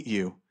and hate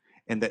you,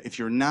 and that if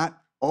you're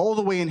not all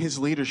the way in his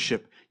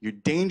leadership, you're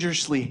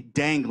dangerously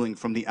dangling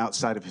from the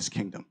outside of his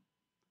kingdom?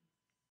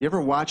 You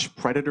ever watch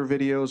predator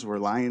videos where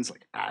lions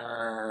like,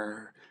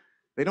 arr?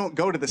 They don't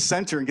go to the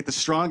center and get the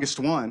strongest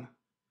one.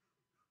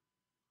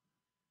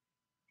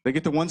 They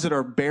get the ones that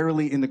are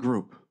barely in the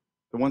group,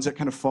 the ones that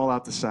kind of fall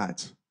out the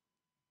sides.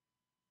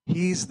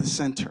 He's the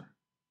center.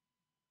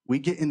 We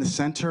get in the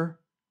center,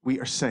 we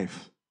are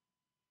safe.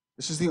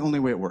 This is the only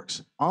way it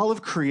works. All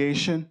of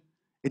creation,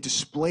 it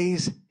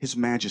displays his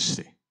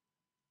majesty.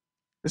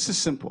 This is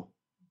simple.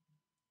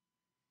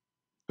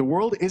 The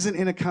world isn't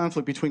in a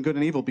conflict between good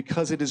and evil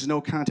because it is no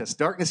contest.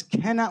 Darkness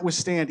cannot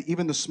withstand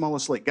even the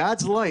smallest light.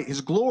 God's light,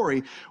 his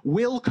glory,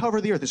 will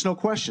cover the earth. There's no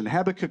question.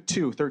 Habakkuk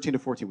 2, 13 to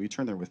 14. Will you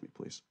turn there with me,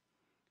 please?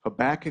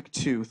 Habakkuk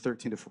 2,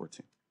 13 to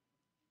 14.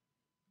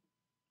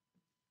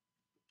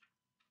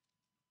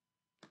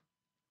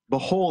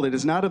 Behold, it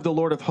is not of the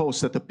Lord of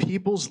hosts that the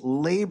peoples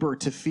labor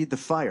to feed the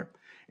fire,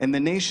 and the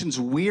nations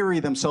weary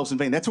themselves in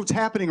vain. That's what's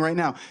happening right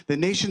now. The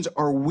nations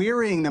are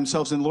wearying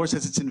themselves, and the Lord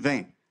says it's in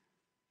vain.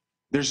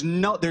 There's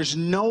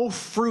no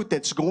fruit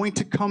that's going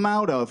to come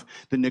out of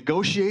the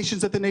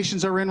negotiations that the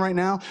nations are in right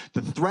now,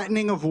 the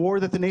threatening of war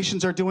that the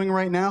nations are doing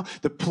right now,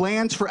 the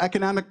plans for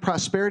economic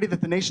prosperity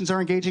that the nations are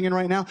engaging in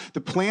right now,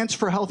 the plans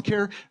for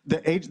healthcare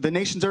the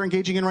nations are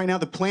engaging in right now,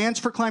 the plans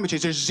for climate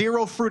change. There's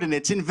zero fruit, and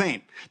it's in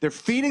vain. They're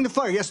feeding the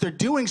fire. Yes, they're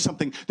doing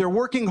something. They're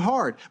working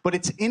hard, but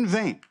it's in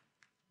vain.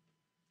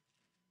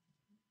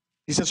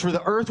 He says, for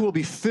the earth will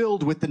be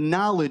filled with the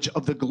knowledge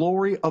of the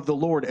glory of the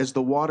Lord as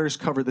the waters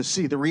cover the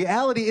sea. The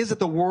reality is that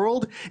the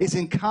world is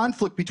in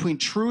conflict between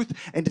truth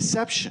and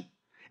deception.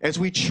 As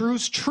we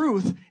choose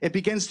truth, it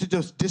begins to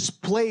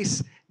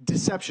displace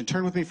deception.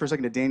 Turn with me for a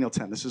second to Daniel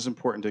 10. This is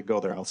important to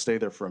go there. I'll stay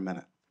there for a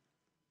minute.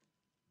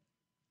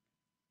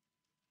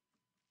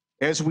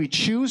 As we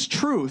choose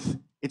truth,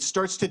 it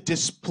starts to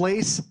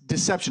displace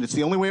deception. It's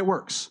the only way it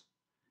works.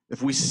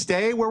 If we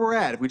stay where we're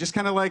at, if we just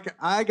kind of like,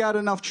 I got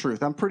enough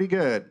truth, I'm pretty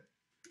good,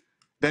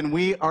 then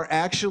we are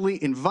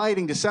actually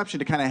inviting deception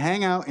to kind of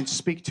hang out and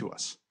speak to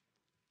us.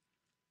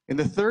 In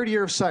the 3rd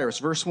year of Cyrus,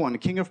 verse 1, the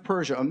king of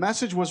Persia, a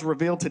message was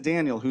revealed to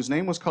Daniel, whose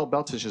name was called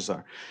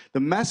Belteshazzar. The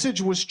message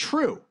was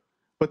true,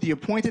 but the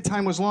appointed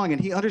time was long, and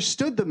he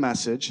understood the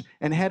message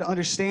and had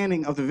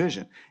understanding of the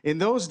vision. In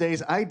those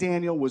days, I,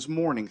 Daniel, was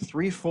mourning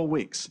 3 full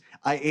weeks.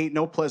 I ate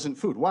no pleasant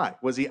food. Why?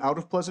 Was he out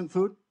of pleasant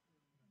food?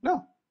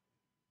 No.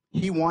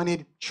 He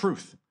wanted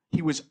truth.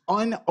 He was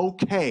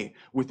un-okay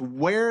with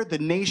where the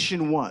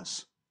nation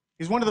was.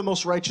 He's one of the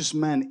most righteous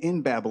men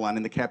in Babylon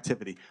in the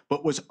captivity,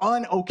 but was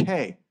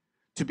unokay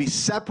to be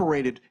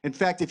separated. In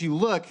fact, if you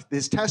look,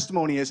 his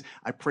testimony is,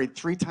 I prayed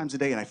 3 times a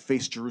day and I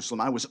faced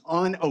Jerusalem. I was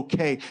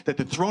unokay that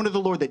the throne of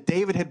the Lord that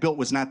David had built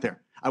was not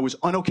there. I was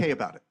unokay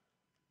about it.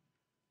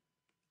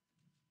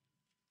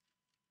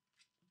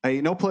 I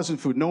ate no pleasant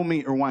food, no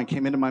meat or wine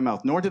came into my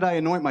mouth, nor did I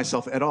anoint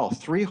myself at all.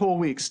 3 whole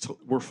weeks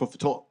were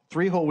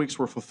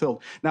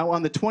fulfilled. Now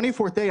on the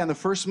 24th day, on the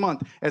first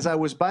month, as I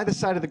was by the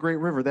side of the great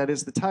river, that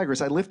is the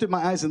Tigris, I lifted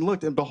my eyes and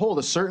looked, and behold,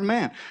 a certain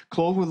man,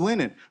 clothed with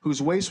linen,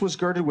 whose waist was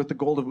girded with the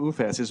gold of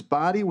Uphaz. His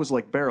body was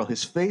like beryl,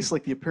 his face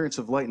like the appearance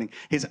of lightning,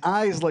 his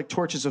eyes like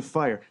torches of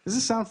fire. Does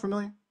this sound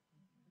familiar?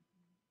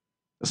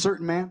 A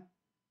certain man?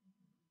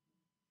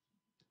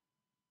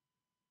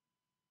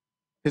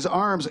 His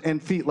arms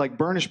and feet like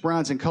burnished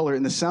bronze in color,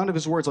 and the sound of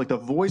his words like the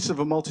voice of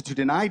a multitude.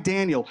 And I,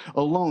 Daniel,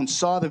 alone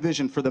saw the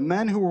vision, for the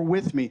men who were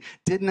with me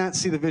did not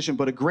see the vision,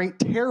 but a great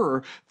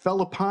terror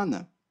fell upon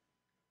them.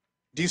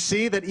 Do you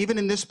see that even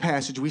in this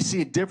passage, we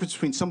see a difference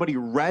between somebody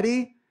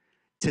ready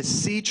to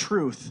see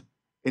truth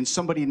and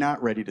somebody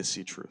not ready to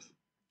see truth?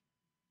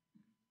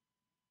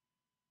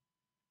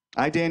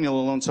 I, Daniel,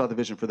 alone saw the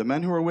vision, for the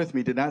men who were with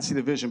me did not see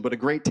the vision, but a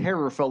great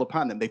terror fell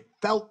upon them. They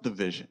felt the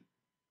vision.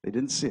 They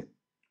didn't see it.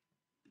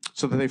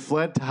 So that they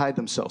fled to hide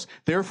themselves.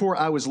 Therefore,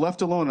 I was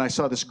left alone, and I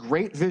saw this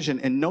great vision,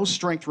 and no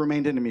strength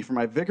remained in me, for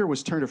my vigor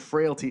was turned to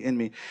frailty in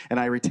me, and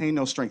I retained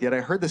no strength. Yet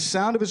I heard the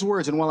sound of his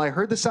words, and while I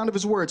heard the sound of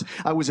his words,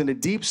 I was in a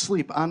deep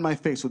sleep on my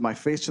face, with my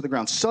face to the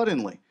ground.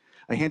 Suddenly,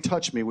 a hand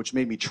touched me, which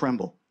made me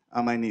tremble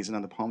on my knees and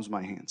on the palms of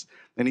my hands.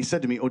 And he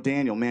said to me, O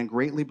Daniel, man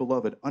greatly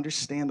beloved,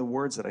 understand the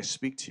words that I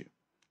speak to you,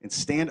 and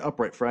stand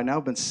upright, for I now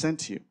have been sent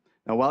to you.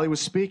 Now, while he was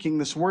speaking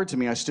this word to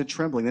me, I stood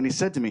trembling. Then he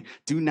said to me,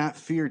 do not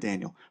fear,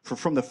 Daniel, for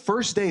from the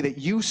first day that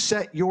you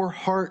set your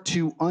heart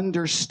to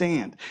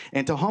understand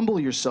and to humble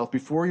yourself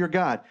before your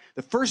God,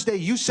 the first day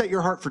you set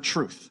your heart for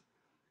truth,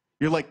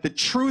 you're like, the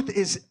truth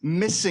is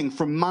missing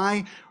from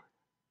my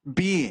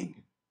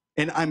being,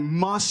 and I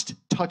must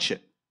touch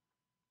it.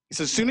 He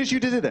says, as soon as you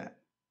did that,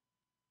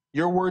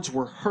 your words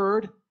were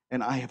heard,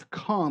 and I have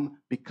come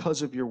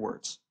because of your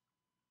words.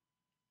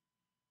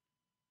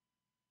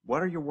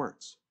 What are your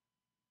words?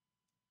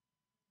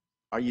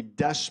 Are you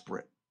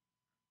desperate?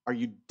 Are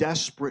you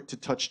desperate to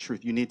touch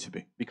truth? You need to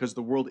be, because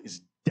the world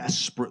is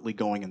desperately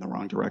going in the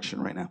wrong direction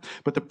right now.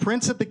 But the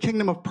prince of the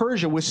kingdom of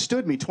Persia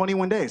withstood me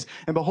 21 days.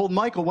 And behold,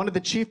 Michael, one of the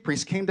chief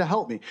priests, came to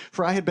help me,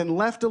 for I had been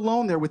left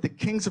alone there with the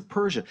kings of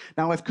Persia.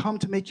 Now I've come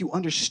to make you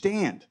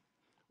understand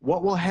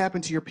what will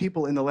happen to your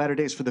people in the latter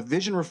days, for the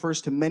vision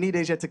refers to many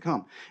days yet to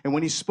come. And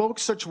when he spoke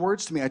such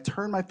words to me, I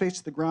turned my face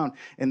to the ground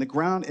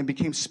and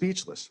became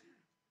speechless.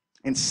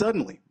 And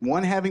suddenly,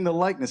 one having the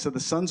likeness of the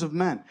sons of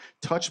men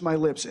touched my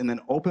lips, and then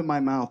opened my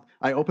mouth.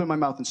 I opened my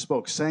mouth and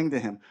spoke, saying to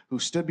him who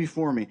stood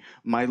before me,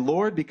 my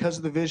Lord, because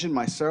of the vision,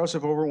 my sorrows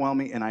have overwhelmed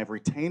me, and I have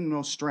retained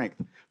no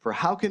strength. For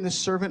how can this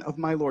servant of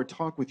my Lord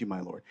talk with you, my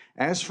Lord?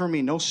 As for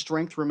me, no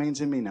strength remains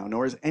in me now,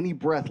 nor is any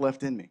breath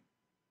left in me.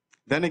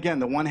 Then again,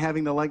 the one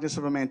having the likeness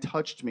of a man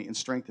touched me and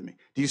strengthened me.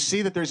 Do you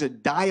see that there's a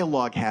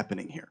dialogue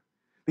happening here?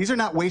 These are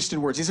not wasted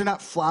words. These are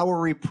not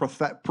flowery,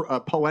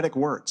 poetic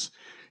words.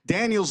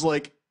 Daniel's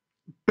like,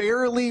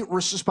 barely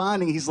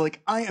responding. He's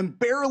like, I am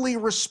barely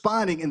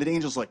responding. And the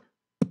angel's like,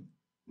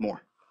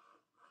 more.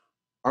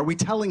 Are we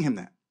telling him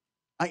that?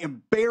 I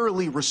am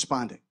barely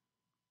responding,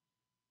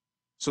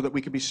 so that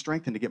we could be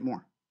strengthened to get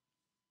more.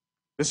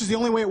 This is the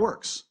only way it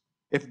works.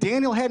 If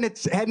Daniel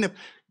hadn't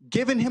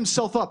given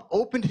himself up,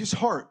 opened his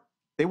heart,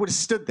 they would have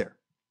stood there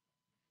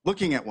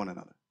looking at one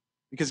another.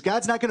 Because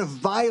God's not going to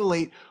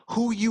violate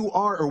who you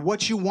are or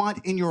what you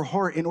want in your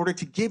heart in order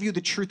to give you the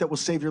truth that will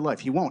save your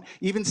life. He won't.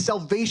 Even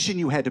salvation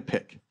you had to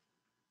pick.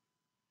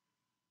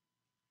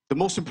 The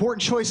most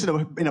important choice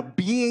in a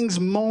being's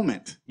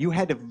moment, you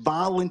had to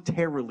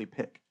voluntarily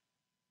pick.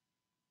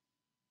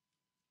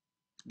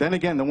 Then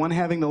again, the one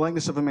having the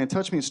likeness of a man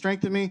touched me and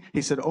strengthened me.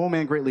 He said, O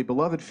man greatly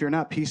beloved, fear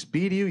not, peace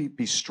be to you.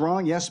 Be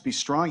strong, yes, be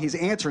strong. He's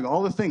answering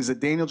all the things that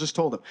Daniel just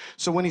told him.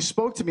 So when he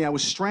spoke to me, I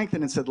was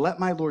strengthened and said, let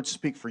my Lord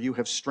speak, for you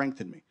have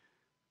strengthened me.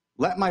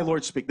 Let my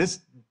Lord speak.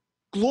 This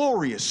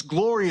glorious,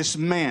 glorious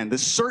man,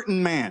 this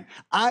certain man,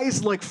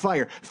 eyes like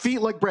fire,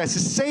 feet like brass, the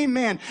same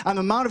man on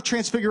the Mount of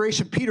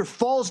Transfiguration, Peter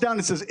falls down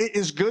and says, it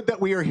is good that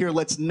we are here.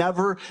 Let's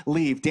never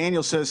leave.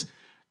 Daniel says,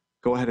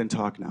 go ahead and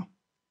talk now.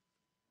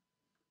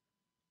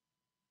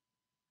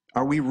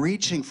 Are we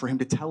reaching for him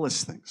to tell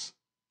us things?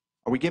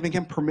 Are we giving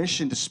him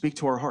permission to speak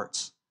to our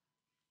hearts?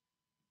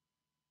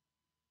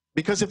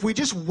 Because if we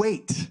just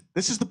wait,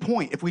 this is the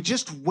point, if we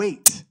just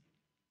wait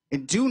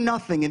and do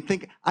nothing and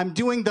think, I'm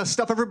doing the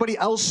stuff everybody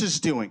else is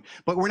doing,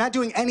 but we're not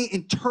doing any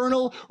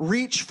internal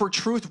reach for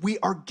truth, we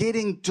are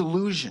getting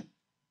delusion.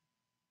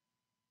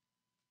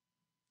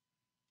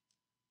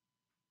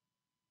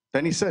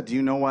 Then he said, do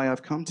you know why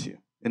I've come to you?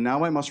 And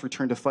now I must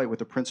return to fight with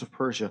the prince of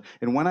Persia.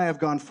 And when I have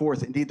gone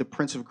forth, indeed the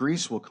prince of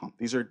Greece will come.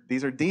 These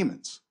are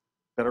demons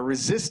that are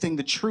resisting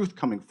the truth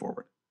coming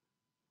forward.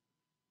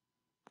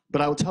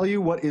 But I will tell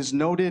you what is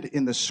noted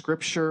in the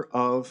scripture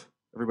of,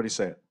 everybody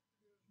say it,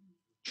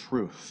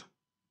 truth.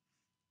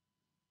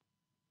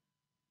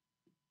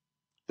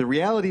 The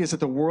reality is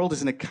that the world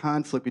is in a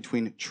conflict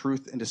between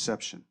truth and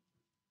deception.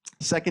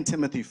 2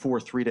 Timothy 4,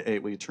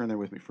 3-8. Will you turn there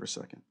with me for a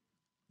second?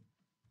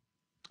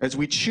 As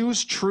we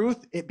choose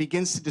truth, it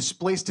begins to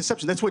displace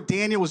deception. That's what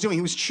Daniel was doing.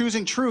 He was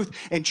choosing truth,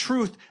 and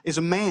truth is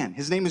a man.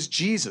 His name is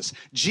Jesus.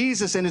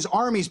 Jesus and his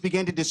armies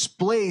began to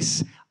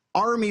displace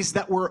armies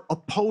that were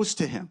opposed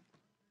to him,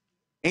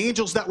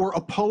 angels that were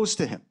opposed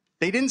to him.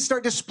 They didn't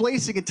start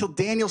displacing until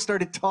Daniel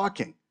started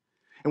talking.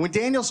 And when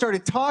Daniel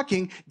started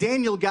talking,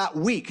 Daniel got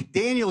weak.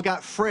 Daniel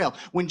got frail.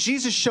 When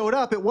Jesus showed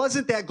up, it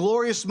wasn't that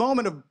glorious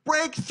moment of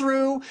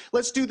breakthrough.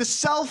 Let's do the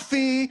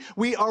selfie.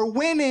 We are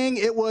winning.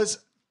 It was,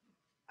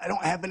 I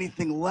don't have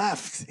anything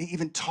left to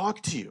even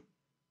talk to you. Do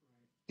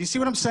you see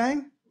what I'm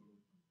saying?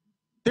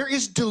 There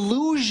is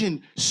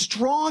delusion,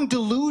 strong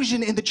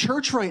delusion in the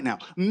church right now.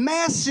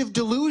 Massive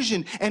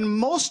delusion. And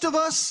most of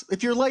us,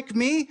 if you're like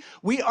me,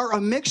 we are a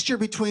mixture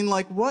between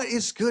like what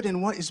is good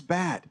and what is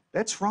bad.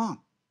 That's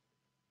wrong.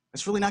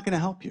 That's really not going to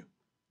help you.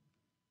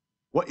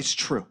 What is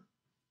true?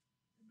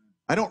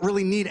 I don't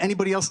really need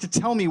anybody else to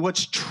tell me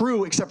what's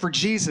true except for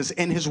Jesus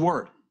and his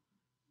word.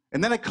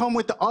 And then I come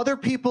with the other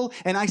people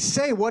and I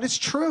say what is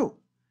true.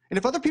 And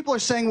if other people are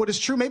saying what is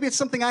true, maybe it's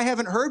something I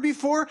haven't heard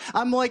before.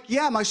 I'm like,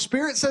 yeah, my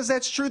spirit says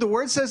that's true. The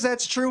word says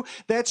that's true.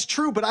 That's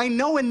true. But I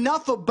know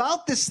enough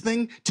about this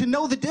thing to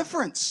know the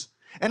difference.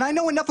 And I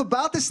know enough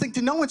about this thing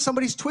to know when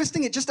somebody's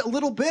twisting it just a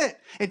little bit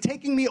and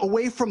taking me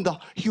away from the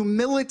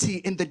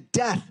humility and the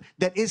death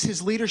that is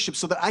his leadership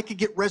so that I could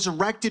get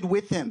resurrected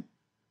with him.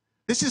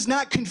 This is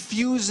not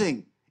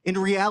confusing in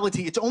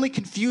reality. It's only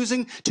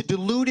confusing to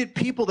deluded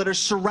people that are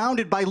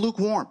surrounded by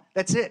lukewarm.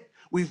 That's it.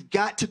 We've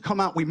got to come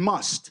out. We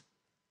must.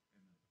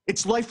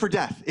 It's life or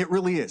death. It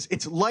really is.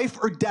 It's life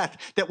or death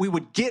that we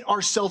would get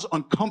ourselves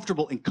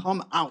uncomfortable and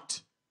come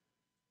out.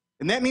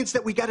 And that means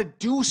that we got to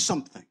do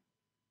something.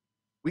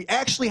 We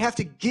actually have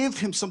to give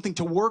him something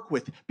to work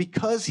with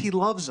because he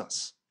loves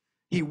us.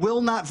 He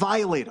will not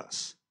violate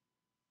us.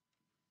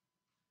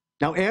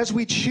 Now, as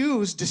we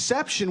choose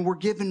deception, we're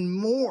given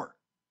more.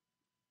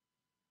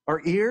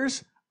 Our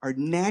ears are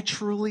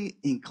naturally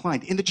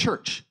inclined in the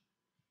church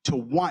to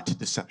want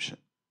deception.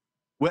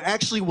 We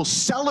actually will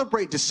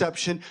celebrate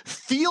deception,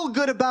 feel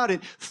good about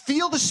it,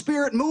 feel the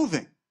Spirit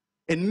moving,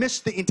 and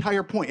miss the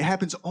entire point. It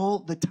happens all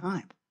the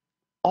time.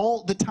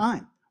 All the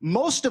time.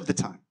 Most of the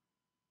time.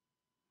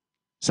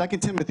 2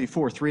 Timothy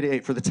 4,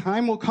 3-8. For the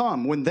time will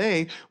come when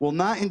they will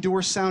not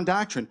endure sound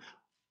doctrine.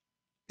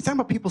 He's talking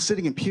about people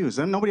sitting in pews.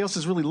 And nobody else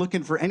is really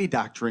looking for any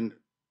doctrine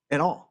at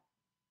all.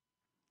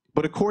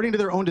 But according to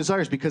their own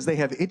desires, because they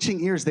have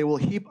itching ears, they will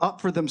heap up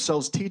for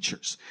themselves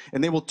teachers.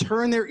 And they will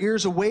turn their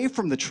ears away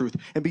from the truth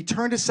and be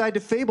turned aside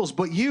to fables.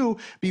 But you,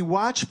 be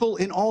watchful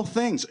in all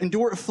things.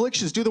 Endure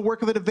afflictions. Do the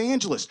work of an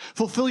evangelist.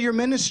 Fulfill your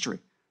ministry.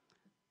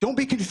 Don't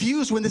be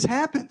confused when this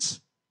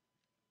happens.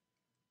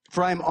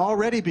 For I am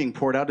already being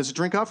poured out as a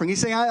drink offering. He's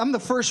saying, I'm the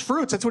first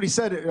fruits. That's what he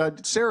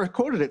said. Sarah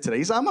quoted it today.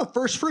 He said, I'm the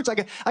first fruits. I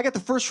got the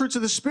first fruits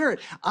of the Spirit.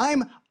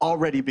 I'm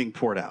already being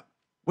poured out.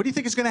 What do you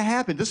think is going to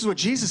happen? This is what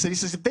Jesus said. He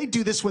says, if they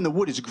do this when the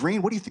wood is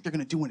green, what do you think they're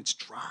going to do when it's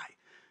dry?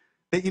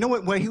 You know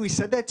what he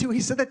said that to?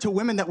 He said that to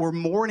women that were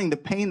mourning the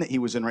pain that he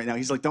was in right now.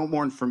 He's like, don't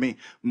mourn for me.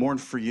 Mourn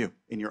for you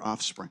and your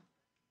offspring.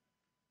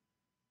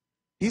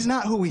 He's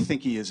not who we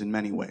think he is in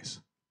many ways.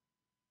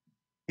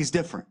 He's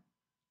different.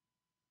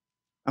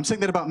 I'm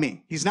saying that about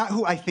me. He's not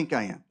who I think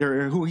I am,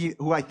 or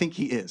who I think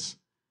he is.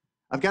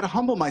 I've got to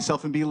humble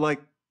myself and be like,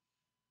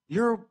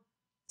 you're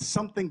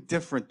something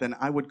different than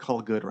I would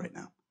call good right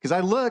now. Because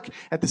I look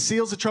at the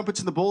seals, the trumpets,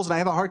 and the bowls, and I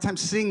have a hard time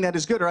seeing that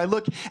as good. Or I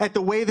look at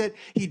the way that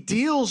he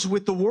deals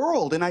with the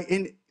world,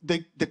 and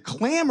the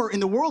clamor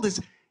in the world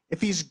is, if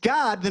he's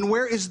God, then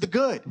where is the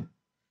good?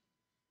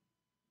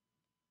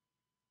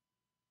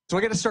 So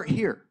I got to start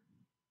here.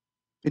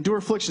 Endure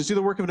afflictions, do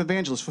the work of an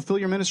evangelist, fulfill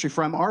your ministry,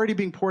 for I'm already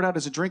being poured out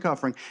as a drink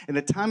offering, and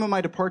the time of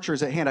my departure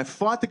is at hand. I've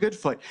fought the good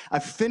fight.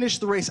 I've finished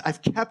the race.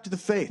 I've kept the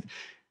faith.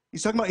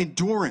 He's talking about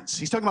endurance.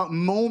 He's talking about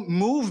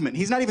movement.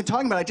 He's not even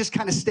talking about I just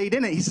kind of stayed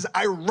in it. He says,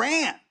 I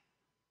ran.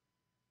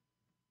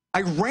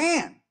 I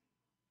ran.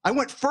 I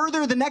went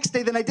further the next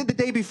day than I did the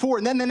day before,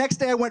 and then the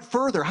next day I went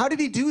further. How did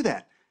he do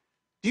that?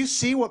 Do you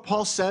see what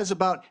Paul says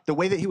about the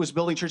way that he was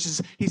building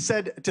churches? He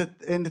said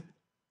in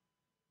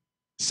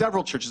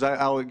several churches,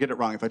 I'll get it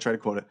wrong if I try to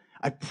quote it,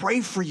 I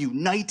pray for you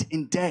night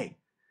and day.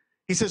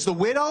 He says, the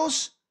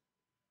widows,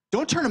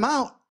 don't turn them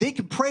out. They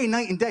can pray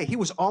night and day. He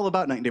was all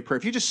about night and day prayer.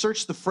 If you just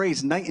search the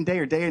phrase night and day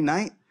or day and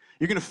night,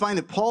 you're going to find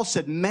that Paul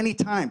said many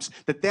times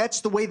that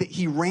that's the way that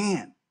he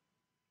ran.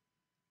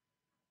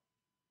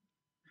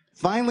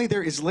 Finally,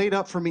 there is laid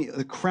up for me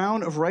the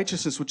crown of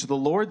righteousness, which the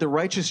Lord, the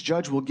righteous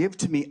judge, will give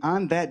to me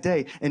on that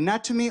day. And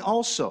not to me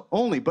also,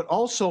 only, but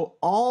also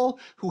all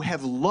who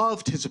have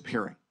loved his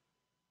appearing.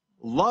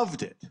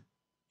 Loved it.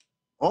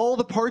 All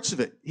the parts of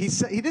it. He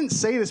didn't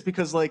say this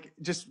because like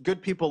just good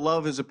people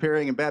love his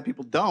appearing and bad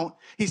people don't.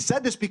 He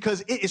said this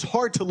because it is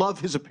hard to love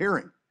his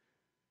appearing.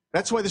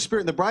 That's why the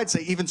Spirit and the bride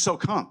say, even so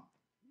come.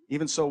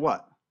 Even so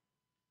what?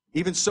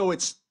 Even so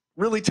it's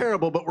really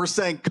terrible, but we're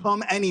saying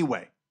come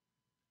anyway.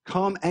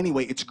 Come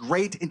anyway. It's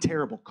great and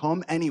terrible.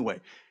 Come anyway.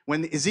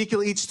 When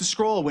Ezekiel eats the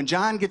scroll, when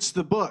John gets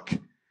the book,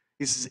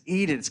 he says,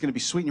 eat it. It's going to be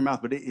sweet in your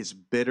mouth, but it is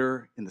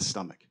bitter in the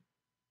stomach.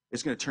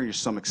 It's going to turn your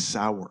stomach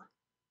sour.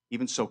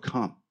 Even so,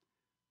 come.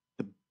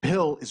 The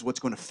pill is what's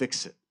going to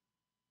fix it.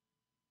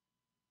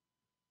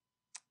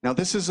 Now,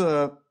 this is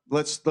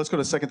let's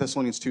go to 2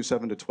 Thessalonians 2,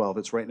 7-12.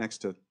 It's right next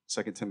to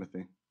 2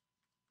 Timothy,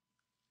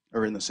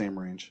 or in the same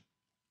range.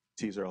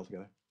 T's are all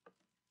together.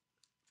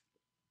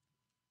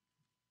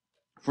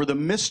 For the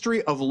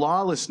mystery of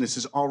lawlessness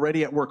is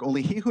already at work.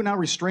 Only he who now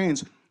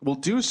restrains will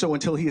do so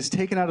until he is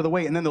taken out of the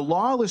way, and then the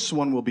lawless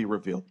one will be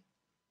revealed,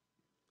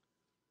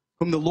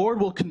 whom the Lord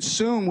will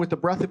consume with the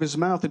breath of his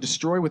mouth and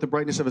destroy with the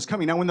brightness of his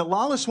coming. Now, when the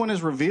lawless one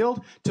is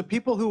revealed, to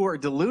people who are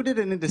deluded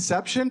and in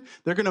deception,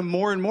 they're going to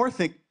more and more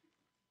think,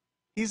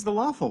 he's the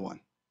lawful one.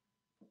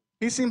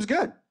 He seems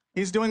good.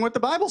 He's doing what the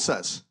Bible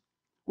says.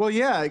 Well,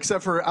 yeah,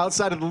 except for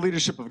outside of the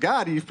leadership of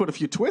God, you've put a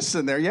few twists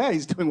in there. Yeah,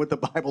 he's doing what the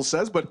Bible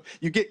says, but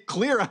you get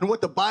clear on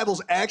what the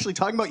Bible's actually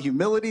talking about: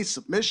 humility,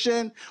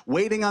 submission,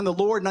 waiting on the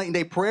Lord, night and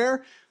day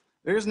prayer.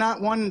 There's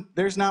not one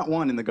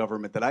in the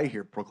government that I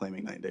hear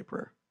proclaiming night and day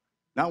prayer.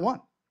 Not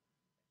one.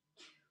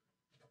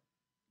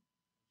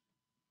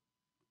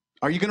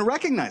 Are you going to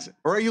recognize it?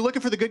 Or are you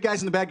looking for the good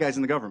guys and the bad guys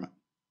in the government?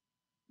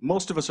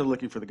 Most of us are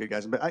looking for the good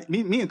guys, but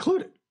me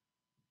included.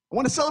 I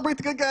want to celebrate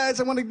the good guys.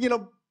 I want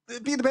to,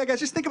 be the bad guys.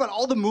 Just think about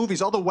all the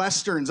movies, all the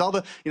Westerns, all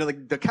the,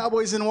 the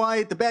cowboys in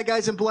white, the bad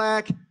guys in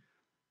black.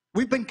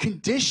 We've been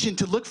conditioned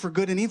to look for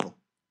good and evil.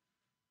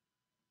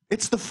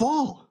 It's the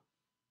fall.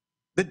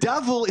 The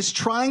devil is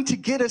trying to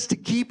get us to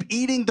keep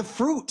eating the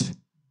fruit.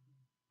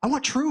 I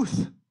want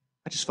truth.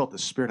 I just felt the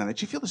Spirit on that.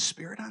 Did you feel the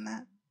Spirit on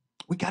that?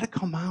 We got to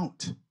come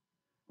out.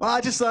 Well,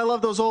 I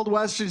love those old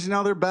Westerns.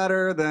 They're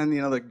better than,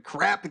 the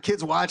crap the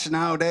kids watch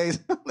nowadays.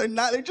 They're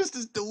not. They're just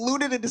as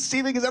deluded and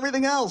deceiving as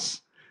everything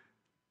else.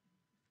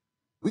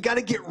 We got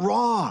to get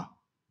raw.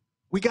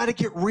 We got to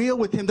get real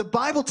with him. The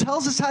Bible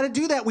tells us how to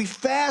do that. We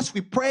fast, we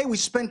pray, we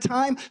spend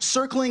time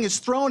circling his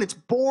throne. It's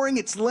boring,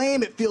 it's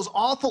lame, it feels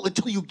awful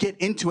until you get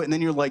into it, and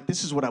then you're like,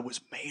 this is what I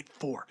was made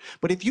for.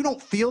 But if you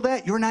don't feel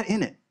that, you're not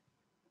in it.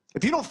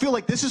 If you don't feel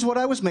like this is what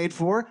I was made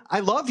for, I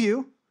love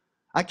you,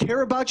 I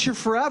care about you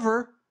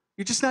forever,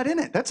 you're just not in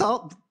it. That's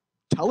all.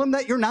 Tell him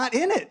that you're not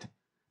in it.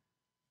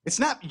 It's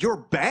not you're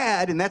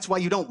bad and that's why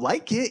you don't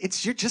like it.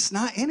 It's you're just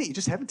not in it. You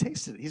just haven't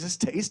tasted it. He says,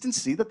 taste and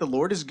see that the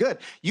Lord is good.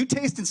 You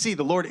taste and see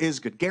the Lord is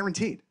good,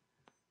 guaranteed.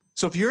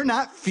 So if you're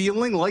not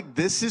feeling like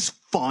this is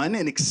fun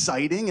and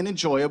exciting and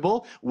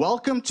enjoyable,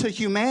 welcome to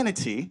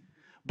humanity,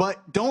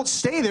 but don't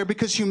stay there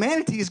because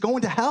humanity is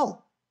going to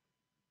hell.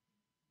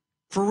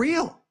 For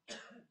real.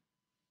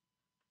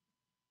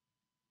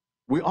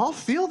 We all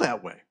feel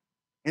that way.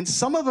 And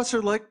some of us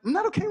are like, I'm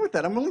not okay with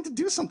that. I'm willing to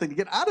do something to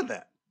get out of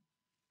that.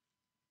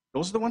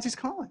 Those are the ones he's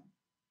calling.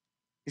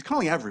 He's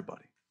calling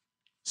everybody.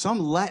 Some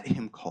let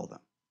him call them.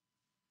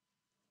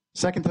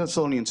 2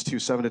 Thessalonians 2,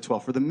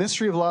 7-12. For the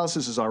mystery of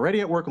lawlessness is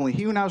already at work. Only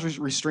he who now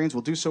restrains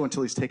will do so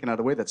until he's taken out of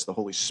the way. That's the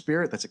Holy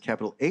Spirit. That's a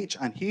capital H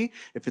on he.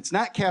 If it's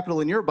not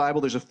capital in your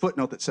Bible, there's a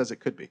footnote that says it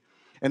could be.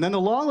 And then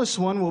the lawless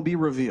one will be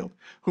revealed,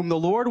 whom the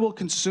Lord will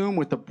consume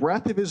with the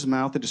breath of his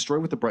mouth and destroy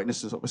with the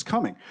brightness of his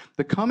coming.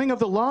 The coming of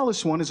the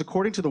lawless one is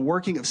according to the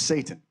working of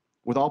Satan,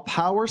 with all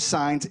power,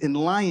 signs, and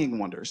lying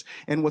wonders,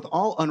 and with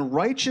all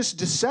unrighteous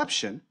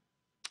deception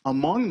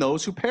among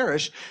those who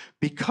perish,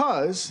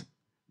 because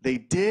they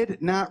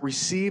did not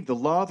receive the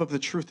love of the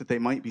truth that they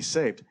might be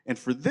saved. And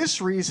for this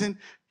reason,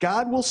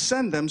 God will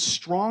send them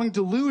strong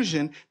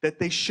delusion that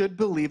they should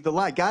believe the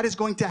lie. God is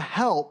going to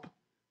help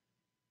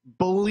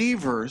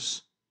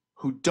believers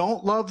who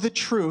don't love the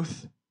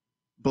truth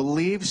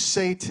believe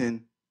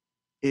Satan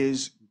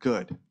is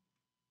good.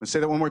 Let's say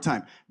that one more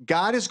time.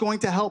 God is going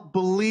to help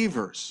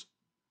believers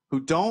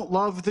who don't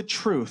love the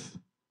truth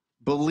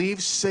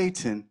believe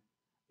Satan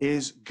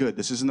is good.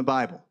 This is in the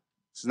Bible.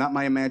 This is not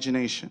my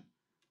imagination.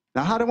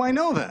 Now, how do I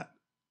know that?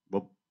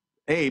 Well,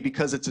 A,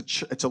 because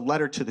it's a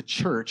letter to the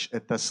church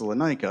at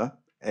Thessalonica,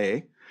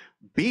 A.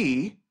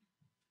 B,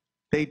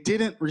 they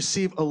didn't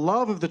receive a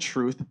love of the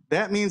truth.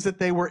 That means that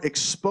they were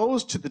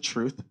exposed to the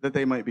truth that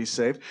they might be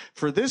saved.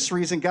 For this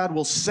reason, God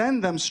will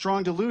send them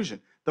strong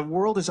delusion. The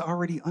world is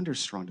already under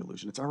strong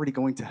delusion. It's already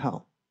going to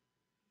hell.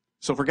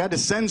 So for God to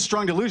send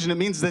strong delusion, it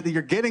means that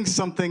you're getting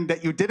something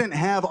that you didn't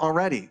have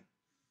already.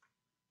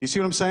 You see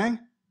what I'm saying?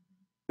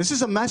 This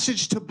is a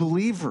message to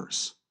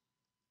believers.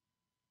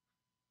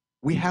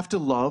 We have to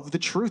love the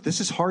truth.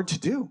 This is hard to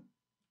do.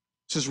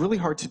 This is really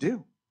hard to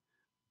do.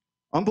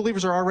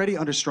 Unbelievers are already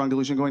under strong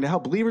delusion going to hell.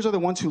 Believers are the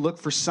ones who look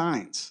for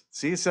signs.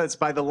 See, it says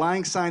by the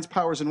lying signs,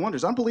 powers, and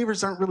wonders.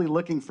 Unbelievers aren't really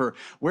looking for,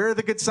 where are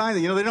the good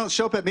signs? They don't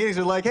show up at meetings.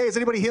 They're like, hey, is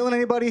anybody healing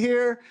anybody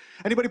here?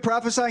 Anybody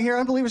prophesying here?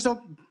 Unbelievers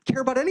don't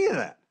care about any of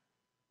that.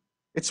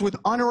 It's with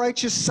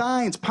unrighteous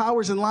signs,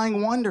 powers, and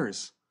lying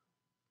wonders.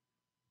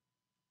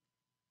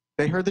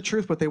 They heard the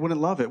truth, but they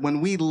wouldn't love it.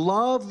 When we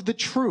love the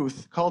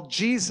truth called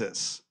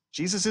Jesus,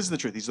 Jesus is the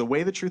truth. He's the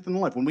way, the truth, and the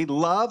life. When we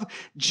love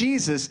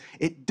Jesus,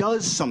 it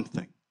does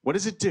something. What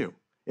does it do?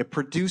 It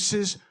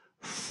produces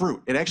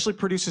fruit. It actually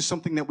produces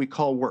something that we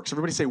call works.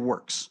 Everybody say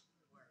works.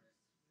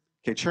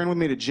 Okay, turn with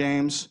me to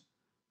James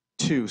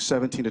 2,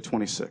 17 to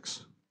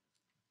 26.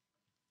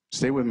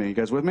 Stay with me. You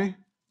guys with me?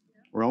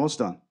 We're almost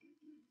done.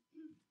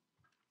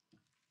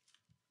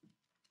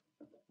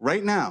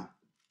 Right now,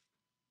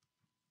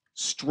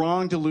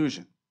 strong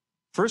delusion.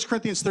 1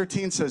 Corinthians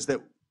 13 says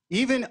that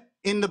even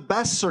in the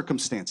best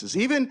circumstances,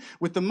 even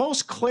with the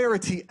most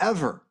clarity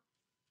ever,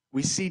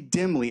 we see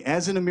dimly,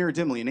 as in a mirror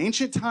dimly. In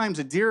ancient times,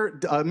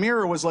 a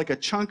mirror was like a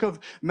chunk of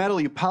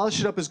metal. You polish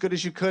it up as good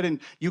as you could, and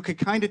you could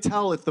kind of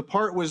tell if the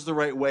part was the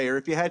right way or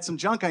if you had some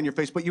junk on your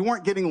face, but you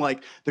weren't getting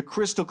like the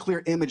crystal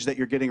clear image that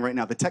you're getting right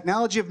now. The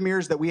technology of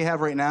mirrors that we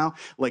have right now,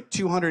 like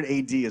 200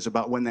 AD is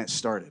about when that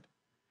started.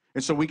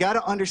 And so we got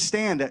to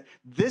understand that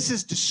this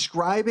is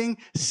describing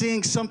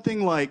seeing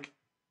something like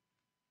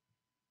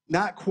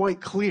not quite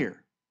clear.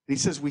 And he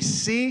says, we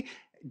see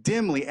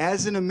dimly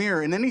as in a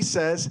mirror. And then he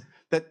says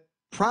that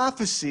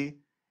prophecy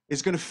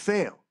is going to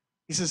fail.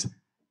 He says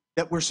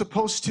that we're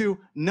supposed to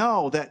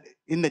know that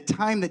in the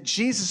time that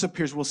Jesus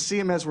appears, we'll see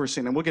him as we're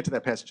seeing him. We'll get to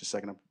that passage in a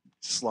second. I'm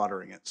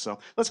slaughtering it. So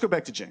let's go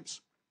back to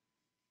James.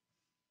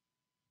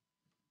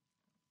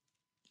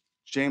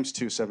 James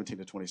 2, 17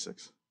 to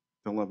 26.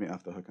 Don't let me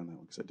off the hook on that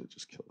one because I did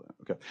just kill that.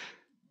 Okay.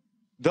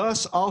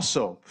 Thus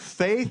also,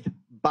 faith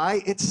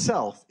by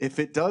itself, if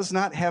it does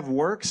not have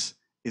works,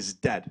 is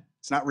dead.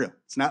 It's not real.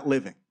 It's not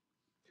living.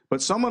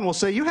 But someone will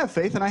say, you have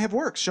faith and I have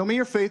works. Show me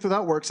your faith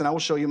without works and I will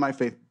show you my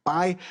faith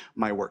by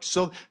my works.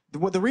 So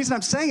the reason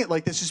I'm saying it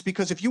like this is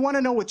because if you want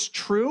to know what's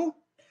true,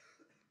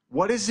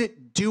 what is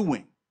it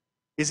doing?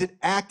 Is it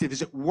active?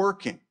 Is it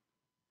working?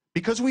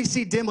 Because we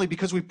see dimly,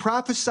 because we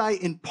prophesy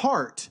in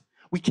part,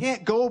 we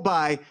can't go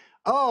by,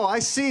 oh, I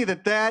see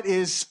that that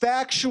is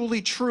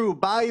factually true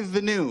by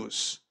the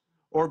news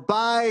or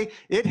by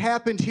it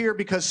happened here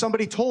because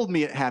somebody told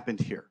me it happened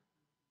here.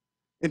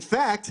 In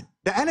fact,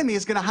 the enemy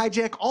is going to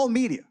hijack all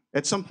media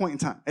at some point in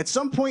time. At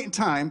some point in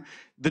time,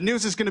 the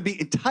news is going to be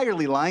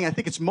entirely lying. I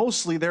think it's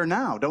mostly there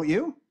now, don't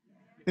you?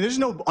 And there's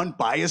no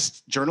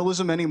unbiased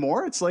journalism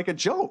anymore. It's like a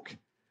joke.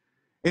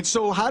 And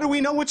so how do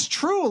we know what's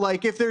true?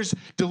 Like if there's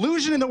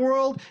delusion in the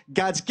world,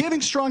 God's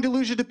giving strong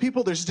delusion to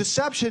people, there's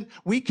deception,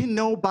 we can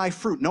know by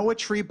fruit. Know a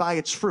tree by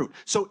its fruit.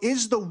 So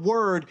is the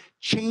word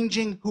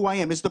changing who I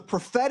am? Is the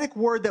prophetic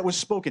word that was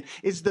spoken?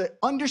 Is the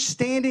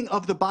understanding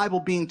of the Bible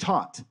being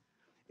taught?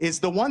 Is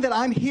the one that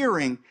I'm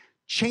hearing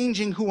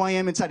changing who I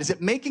am inside? Is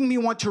it making me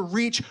want to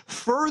reach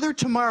further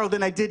tomorrow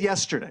than I did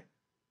yesterday?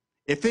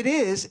 If it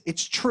is,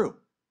 it's true.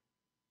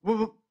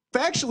 Well,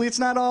 factually, it's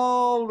not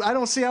all, I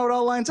don't see how it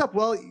all lines up.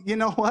 Well, you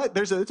know what?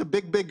 It's a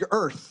big, big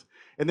earth.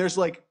 And there's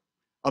like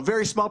a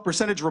very small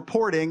percentage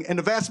reporting, and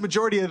the vast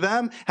majority of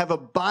them have a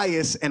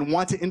bias and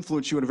want to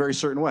influence you in a very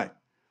certain way.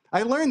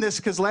 I learned this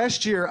because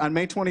last year on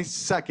May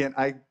 22nd,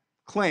 I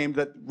claimed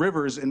that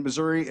rivers in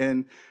Missouri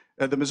and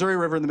the Missouri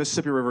River and the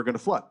Mississippi River are going to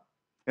flood.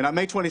 And on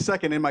May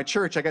 22nd in my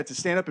church, I got to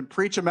stand up and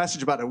preach a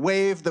message about a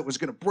wave that was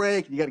going to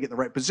break, and you got to get in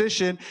the right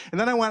position. And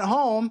then I went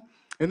home,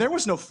 and there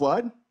was no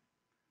flood.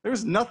 There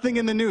was nothing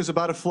in the news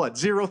about a flood.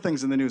 Zero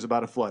things in the news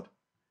about a flood.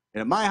 And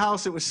at my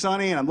house, it was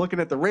sunny, and I'm looking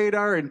at the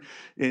radar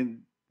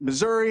in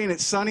Missouri, and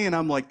it's sunny, and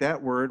I'm like,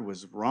 that word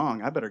was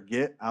wrong. I better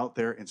get out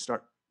there and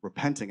start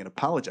repenting and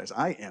apologize.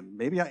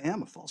 Maybe I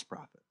am a false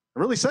prophet. I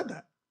really said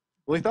that.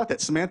 Really thought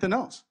that. Samantha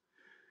knows.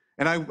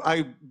 And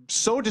I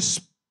so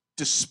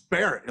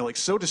despair, like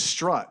so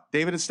distraught.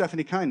 David and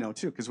Stephanie Kine know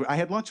too, because I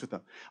had lunch with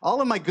them. All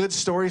of my good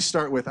stories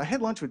start with, I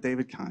had lunch with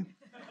David Kine.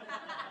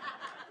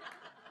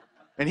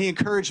 And he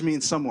encouraged me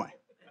in some way.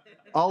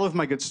 All of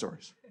my good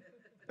stories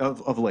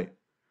of late.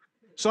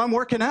 So I'm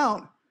working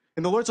out,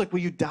 and the Lord's like, will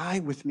you die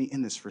with me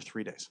in this for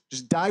 3 days?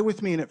 Just die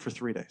with me in it for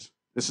 3 days.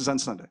 This is on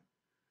Sunday.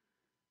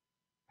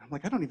 I'm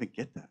like, I don't even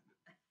get that.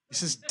 He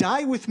says,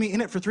 die with me in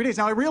it for 3 days.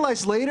 Now, I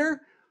realized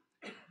later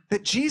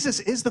that Jesus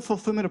is the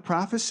fulfillment of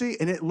prophecy,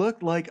 and it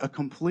looked like a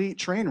complete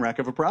train wreck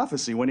of a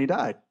prophecy when he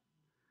died.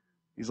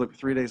 He's like,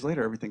 3 days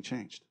later, everything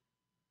changed.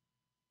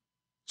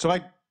 So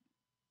I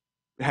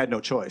had no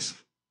choice.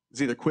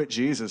 It's either quit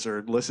Jesus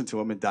or listen to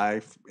him and die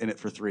in it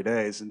for 3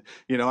 days. And,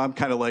 you know, I'm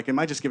kind of like, am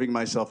I just giving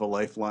myself a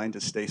lifeline to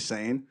stay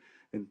sane?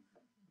 And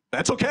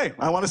that's okay.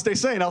 I want to stay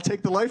sane. I'll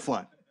take the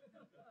lifeline.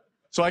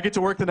 So I get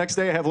to work the next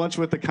day. I have lunch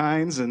with the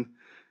Kines, and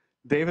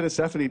David and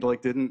Stephanie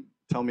didn't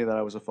tell me that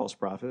I was a false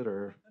prophet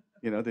or,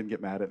 didn't get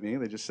mad at me.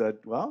 They just said,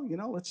 well,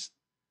 let's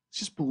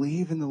just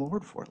believe in the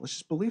Lord for it. Let's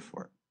just believe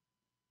for it.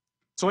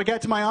 So I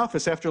got to my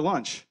office after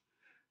lunch,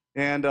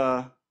 and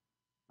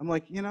I'm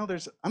like,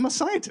 I'm a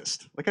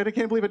scientist. Like, I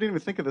can't believe I didn't even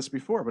think of this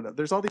before, but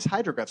there's all these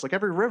hydrographs. Like,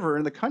 every river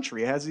in the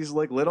country has these,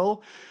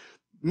 little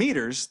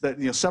meters that,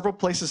 several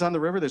places on the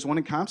river. There's one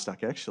in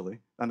Comstock, actually,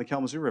 on the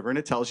Kalamazoo River, and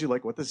it tells you,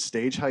 what the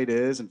stage height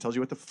is and tells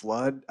you what the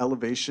flood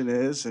elevation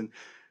is. And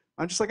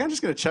I'm just going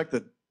to check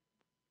the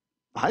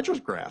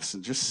hydrographs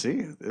and just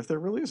see if there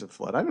really is a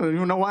flood. I don't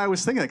even know why I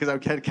was thinking that, because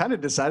I had kind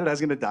of decided I was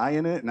going to die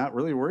in it and not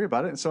really worry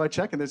about it. And so I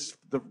check, and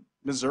the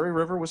Missouri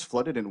River was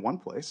flooded in one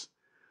place.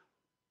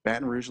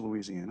 Baton Rouge,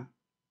 Louisiana.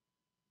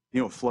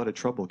 A flood of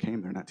trouble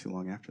came there not too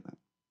long after that.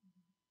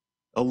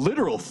 A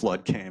literal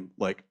flood came,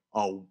 like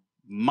a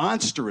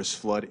monstrous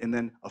flood, and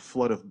then a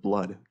flood of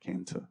blood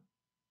came to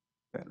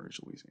Baton Rouge,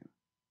 Louisiana.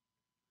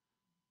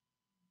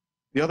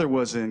 The other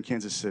was in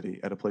Kansas City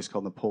at a place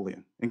called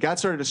Napoleon. And God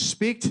started to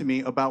speak to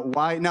me about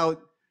why. Now,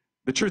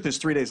 the truth is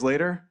 3 days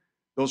later,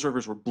 those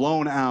rivers were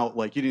blown out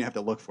like you didn't have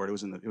to look for it.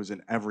 It was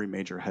in every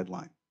major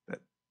headline that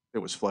it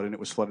was flooded, and it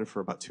was flooded for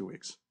about 2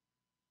 weeks.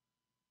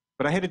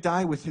 But I had to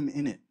die with him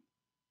in it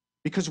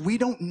because we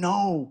don't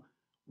know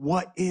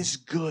what is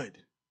good.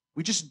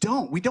 We just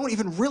don't. We don't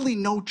even really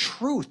know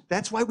truth.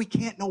 That's why we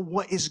can't know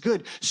what is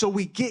good. So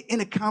we get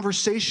in a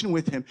conversation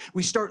with him.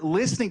 We start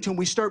listening to him.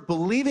 We start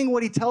believing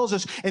what he tells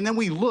us. And then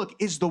we look,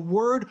 is the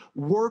word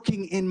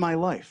working in my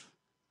life?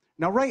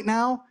 Now, right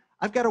now,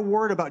 I've got a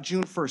word about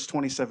June 1st,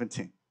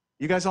 2017.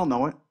 You guys all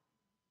know it.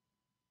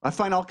 I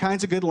find all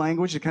kinds of good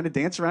language to kind of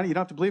dance around it. You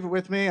don't have to believe it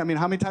with me. I mean,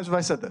 how many times have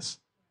I said this?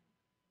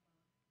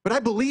 But I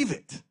believe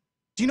it.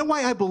 Do you know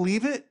why I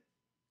believe it?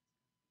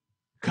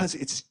 Because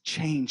it's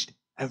changed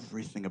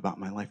everything about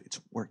my life. It's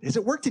worked. Has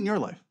it worked in your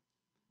life?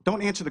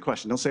 Don't answer the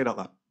question. Don't say it out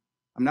loud.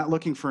 I'm not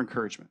looking for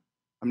encouragement.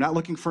 I'm not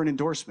looking for an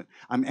endorsement.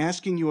 I'm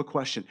asking you a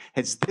question.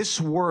 Has this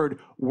word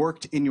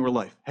worked in your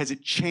life? Has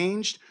it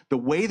changed the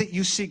way that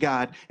you see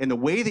God and the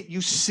way that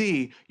you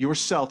see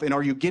yourself? And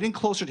are you getting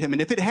closer to him?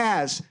 And if it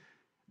has,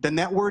 then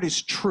that word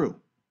is true.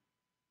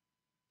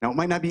 Now, it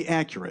might not be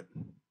accurate,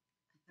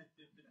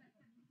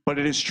 but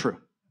it is true.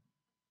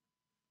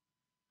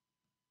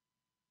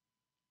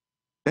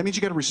 That means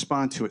you got to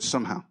respond to it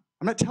somehow.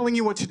 I'm not telling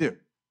you what to do.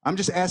 I'm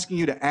just asking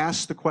you to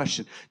ask the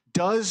question,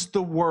 does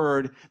the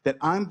word that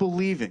I'm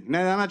believing,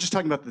 now I'm not just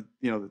talking about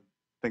the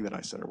thing that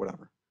I said or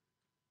whatever,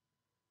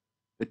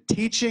 the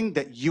teaching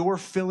that you're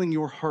filling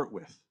your heart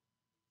with,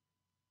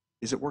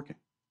 is it working?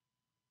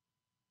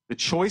 The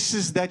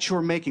choices that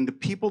you're making, the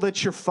people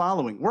that you're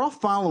following, we're all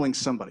following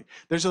somebody.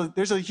 There's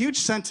a huge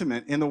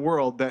sentiment in the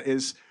world that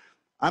is,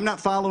 I'm not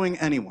following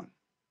anyone.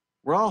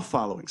 We're all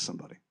following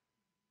somebody.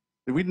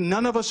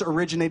 None of us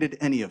originated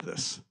any of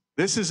this.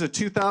 This is a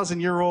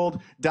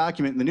 2,000-year-old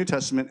document in the New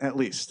Testament, at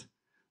least.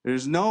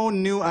 There's no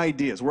new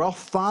ideas. We're all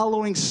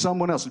following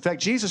someone else. In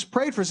fact, Jesus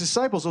prayed for his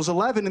disciples, those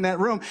 11 in that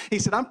room. He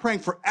said, I'm praying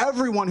for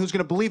everyone who's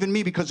going to believe in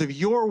me because of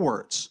your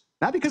words,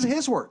 not because of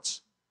his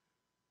words.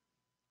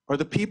 Are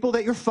the people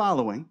that you're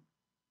following,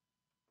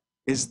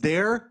 is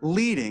their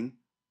leading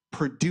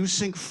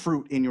producing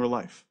fruit in your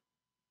life?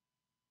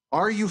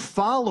 Are you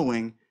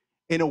following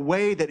in a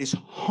way that is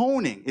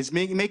honing, is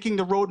making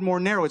the road more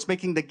narrow, it's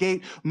making the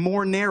gate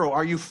more narrow?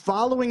 Are you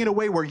following in a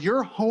way where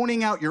you're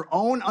honing out your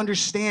own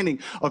understanding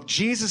of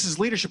Jesus'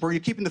 leadership, or are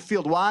you keeping the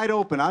field wide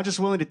open? I'm just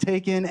willing to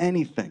take in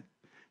anything.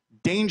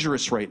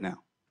 Dangerous right now.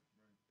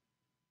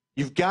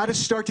 You've got to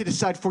start to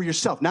decide for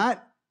yourself.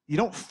 You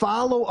don't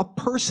follow a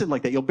person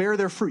like that. You'll bear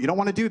their fruit. You don't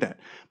want to do that.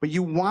 But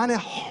you want to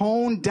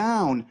hone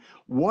down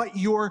what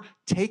you're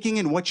taking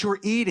in, what you're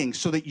eating,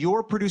 so that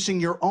you're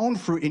producing your own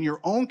fruit in your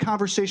own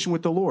conversation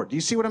with the Lord. Do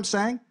you see what I'm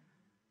saying?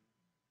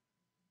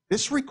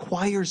 This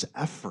requires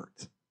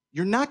effort.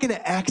 You're not going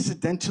to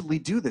accidentally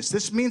do this.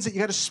 This means that you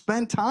got to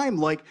spend time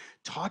like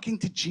talking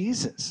to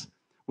Jesus,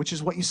 which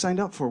is what you signed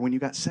up for when you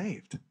got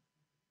saved,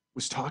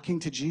 was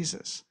talking to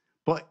Jesus.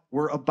 But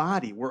we're a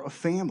body. We're a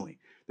family.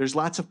 There's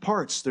lots of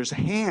parts. There's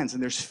hands,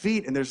 and there's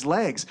feet, and there's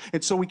legs.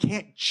 And so we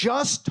can't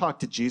just talk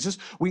to Jesus.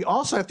 We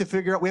also have to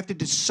figure out, we have to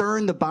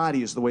discern the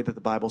body, is the way that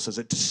the Bible says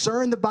it.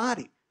 Discern the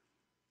body.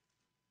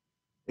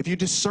 If you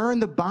discern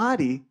the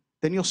body,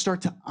 then you'll start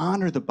to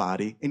honor the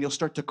body, and you'll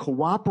start to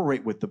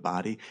cooperate with the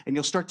body, and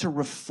you'll start to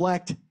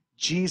reflect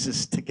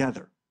Jesus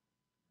together.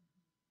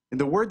 And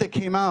the word that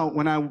came out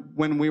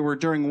when we were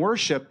during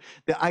worship,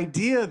 the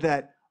idea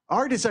that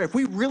our desire, if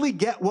we really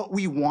get what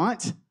we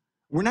want,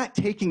 we're not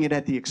taking it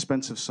at the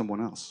expense of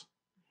someone else.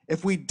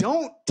 If we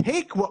don't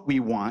take what we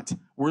want,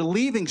 we're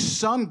leaving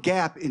some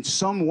gap in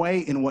some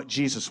way in what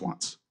Jesus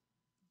wants.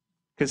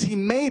 Because he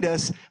made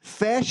us,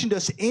 fashioned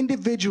us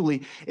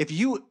individually. If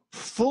you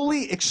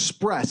fully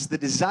express the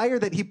desire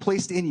that he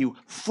placed in you,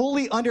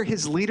 fully under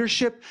his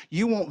leadership,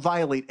 you won't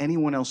violate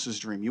anyone else's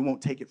dream. You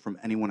won't take it from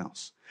anyone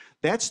else.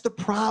 That's the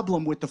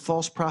problem with the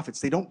false prophets.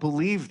 They don't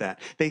believe that.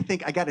 They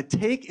think, I got to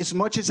take as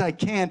much as I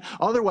can,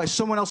 otherwise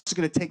someone else is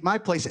going to take my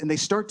place, and they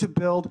start to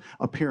build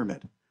a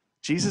pyramid.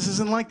 Jesus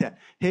isn't like that.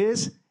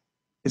 His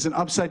is an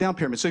upside-down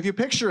pyramid. So if you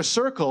picture a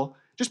circle,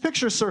 just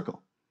picture a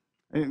circle.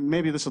 And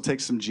maybe this will take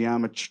some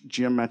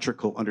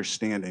geometrical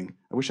understanding.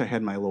 I wish I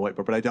had my little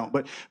whiteboard, but I don't.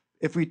 But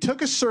if we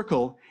took a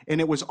circle and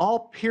it was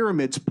all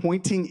pyramids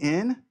pointing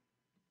in,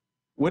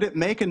 would it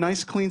make a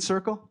nice, clean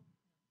circle?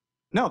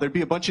 No, there'd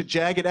be a bunch of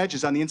jagged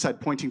edges on the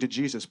inside pointing to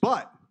Jesus.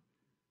 But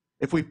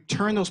if we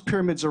turn those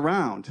pyramids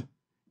around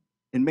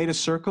and made a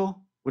circle,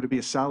 would it be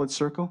a solid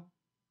circle?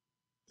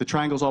 The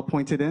triangles all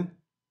pointed in?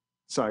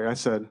 Sorry, I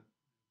said,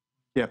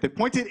 yeah, if they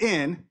pointed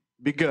in, it'd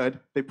be good.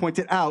 If they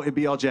pointed out, it'd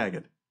be all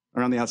jagged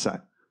around the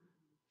outside.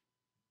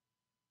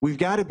 We've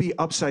got to be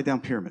upside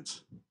down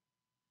pyramids.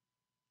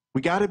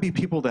 We got to be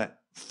people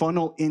that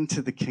funnel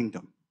into the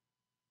kingdom,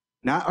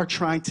 not are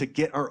trying to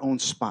get our own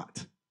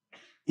spot.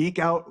 eke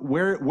out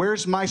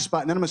where's my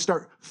spot, and then I'm going to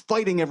start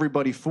fighting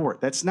everybody for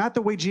it. That's not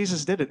the way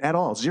Jesus did it at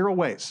all. 0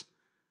 ways.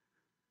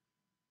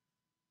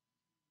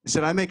 He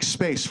said, I make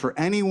space for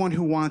anyone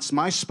who wants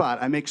my spot.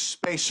 I make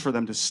space for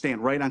them to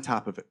stand right on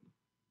top of it.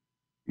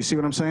 You see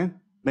what I'm saying?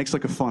 Makes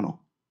like a funnel.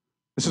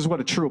 This is what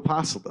a true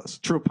apostle does.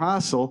 A true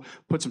apostle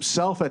puts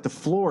himself at the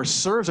floor,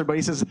 serves everybody.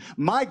 He says,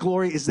 my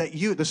glory is that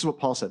you, this is what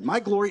Paul said, my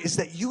glory is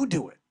that you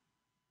do it,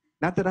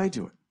 not that I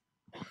do it.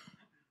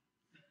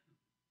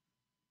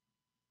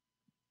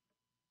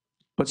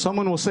 But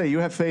someone will say, you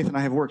have faith and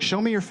I have works. Show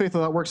me your faith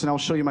without works and I will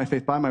show you my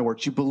faith by my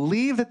works. You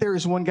believe that there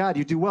is one God.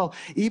 You do well.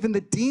 Even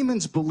the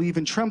demons believe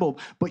and tremble.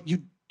 But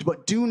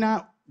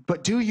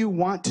do you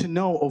want to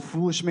know, O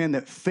foolish man,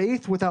 that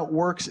faith without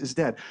works is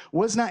dead?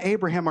 Was not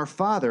Abraham our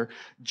father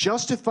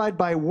justified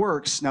by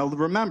works? Now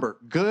remember,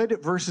 good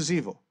versus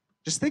evil.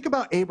 Just think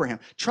about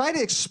Abraham. Try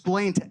to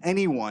explain to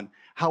anyone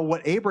how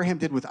what Abraham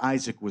did with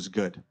Isaac was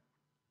good.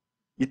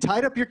 You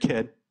tied up your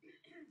kid.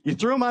 You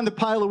threw him on the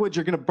pile of wood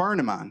you're going to burn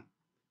him on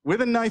with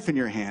a knife in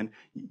your hand.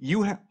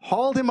 You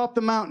hauled him up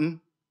the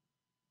mountain.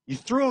 You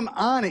threw him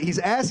on it. He's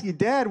asking you,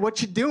 Dad,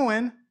 what you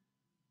doing?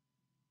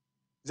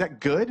 Is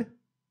that good?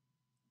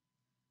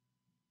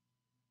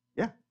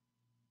 Yeah.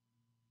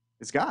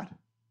 It's God.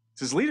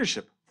 It's his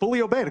leadership.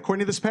 Fully obeyed, according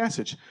to this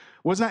passage.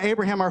 Was not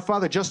Abraham our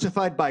father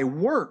justified by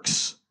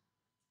works?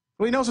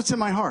 Well, he knows what's in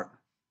my heart.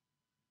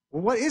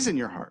 Well, what is in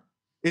your heart?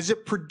 Is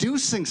it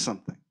producing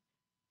something?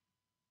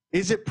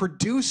 Is it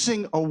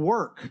producing a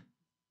work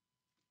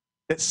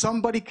that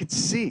somebody could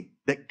see,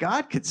 that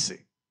God could see?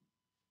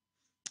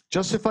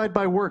 Justified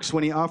by works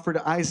when he offered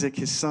Isaac,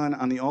 his son,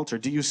 on the altar.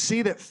 Do you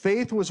see that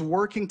faith was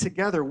working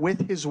together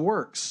with his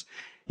works?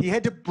 He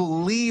had to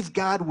believe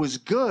God was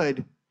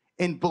good,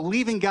 and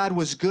believing God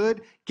was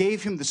good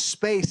gave him the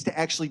space to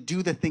actually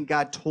do the thing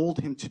God told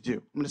him to do.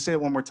 I'm going to say it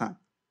one more time.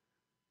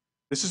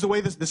 This is the way.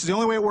 This is the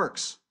only way it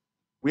works.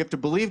 We have to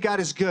believe God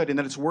is good and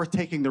that it's worth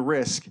taking the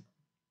risk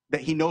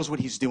that he knows what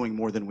he's doing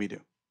more than we do.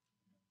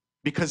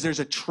 Because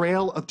there's a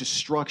trail of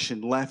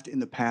destruction left in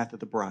the path of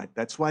the bride.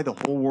 That's why the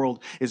whole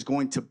world is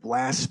going to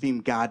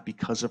blaspheme God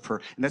because of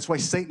her. And that's why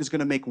Satan is going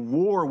to make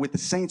war with the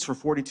saints for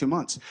 42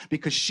 months.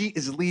 Because she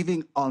is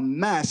leaving a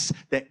mess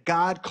that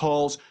God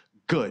calls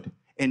good.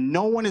 And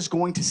no one is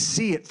going to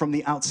see it from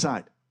the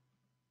outside.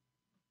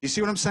 You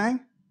see what I'm saying?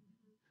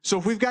 So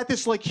if we've got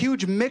this like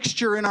huge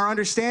mixture in our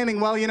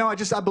understanding, well, you know,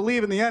 I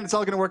believe in the end it's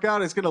all going to work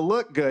out. It's going to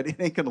look good. It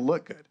ain't going to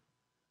look good.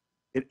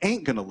 It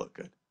ain't going to look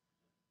good.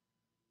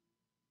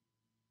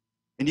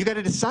 And you got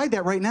to decide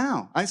that right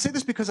now. I say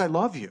this because I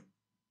love you.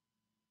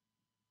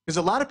 Because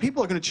a lot of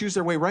people are going to choose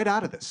their way right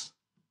out of this.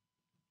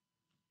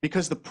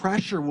 Because the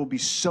pressure will be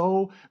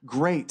so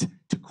great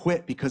to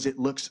quit because it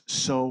looks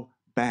so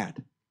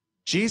bad.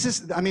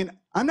 Jesus, I mean,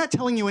 I'm not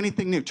telling you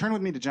anything new. Turn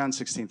with me to John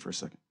 16 for a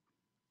second.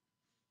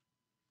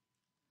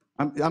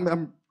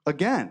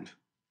 Again,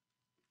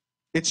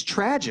 it's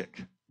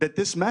tragic that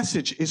this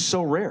message is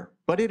so rare,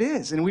 but it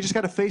is, and we just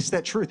got to face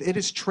that truth. It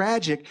is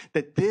tragic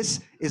that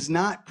this is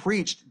not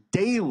preached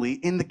daily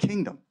in the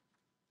kingdom.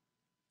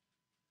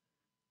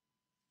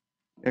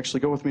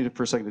 Actually, go with me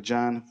for a second to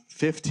John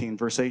 15,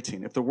 verse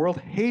 18. If the world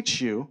hates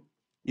you,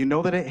 you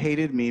know that it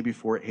hated me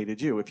before it hated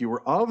you. If you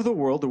were of the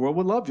world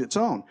would love its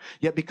own.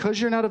 Yet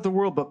because you're not of the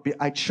world, but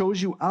I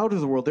chose you out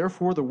of the world,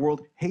 therefore the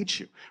world hates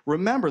you.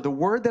 Remember the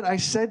word that I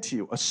said to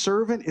you, a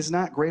servant is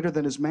not greater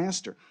than his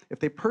master. If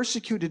they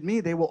persecuted me,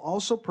 they will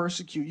also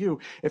persecute you.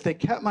 If they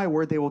kept my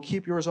word, they will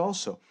keep yours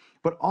also.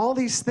 But all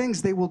these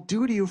things they will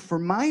do to you for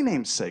my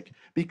name's sake,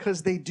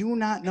 because they do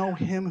not know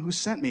him who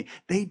sent me.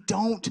 They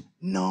don't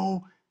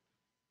know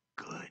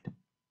good.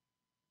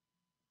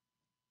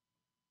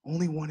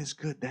 Only one is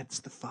good. That's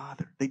the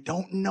Father. They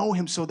don't know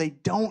him, so they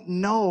don't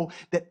know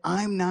that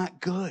I'm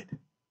not good.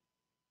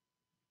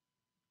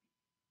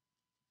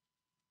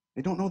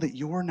 They don't know that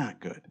you're not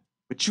good.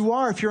 But you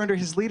are if you're under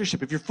his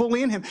leadership. If you're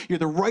fully in him, you're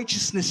the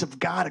righteousness of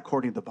God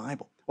according to the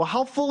Bible. Well,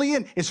 how fully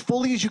in? As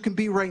fully as you can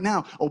be right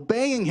now.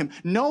 Obeying him,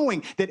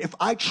 knowing that if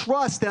I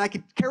trust that I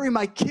could carry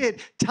my kid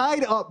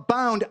tied up,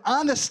 bound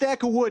on the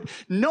stack of wood,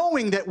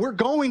 knowing that we're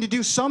going to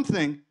do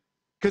something,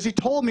 because he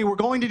told me we're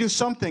going to do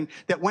something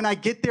that when I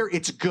get there,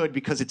 it's good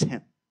because it's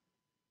him.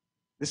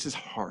 This is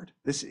hard.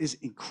 This is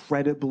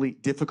incredibly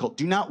difficult.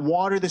 Do not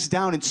water this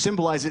down and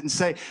symbolize it and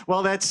say,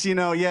 well, that's,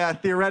 yeah,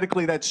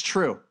 theoretically that's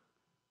true.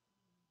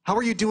 How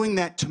are you doing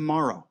that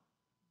tomorrow?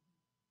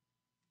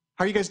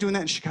 How are you guys doing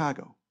that in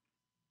Chicago?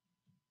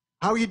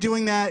 How are you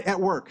doing that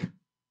at work?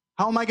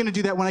 How am I going to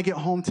do that when I get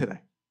home today?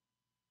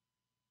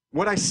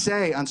 What I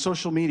say on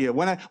social media,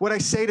 what I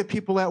say to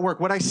people at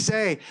work, what I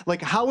say,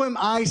 like how am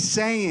I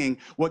saying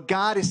what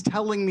God is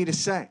telling me to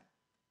say?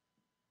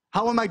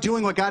 How am I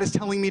doing what God is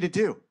telling me to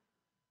do?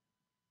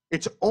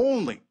 It's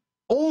only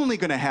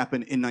going to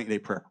happen in 90-day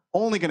prayer.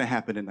 Only going to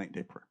happen in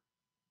 90-day prayer.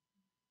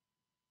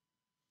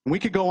 And we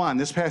could go on.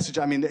 This passage,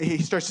 he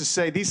starts to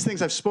say, these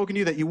things I've spoken to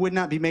you that you would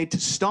not be made to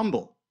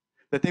stumble,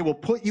 that they will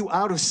put you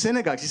out of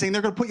synagogues. He's saying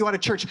they're going to put you out of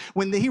church.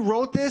 When he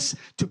wrote this,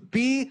 to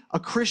be a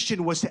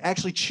Christian was to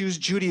actually choose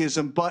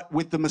Judaism, but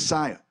with the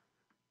Messiah.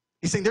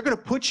 He's saying they're going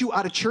to put you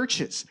out of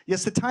churches.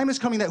 Yes, the time is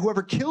coming that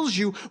whoever kills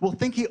you will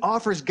think he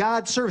offers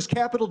God service,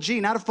 capital G,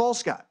 not a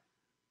false God.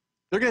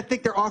 They're going to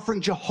think they're offering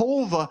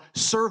Jehovah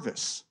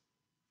service.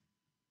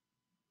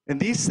 And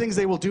these things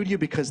they will do to you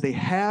because they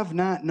have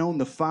not known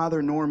the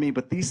Father nor me.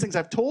 But these things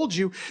I've told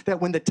you that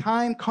when the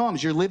time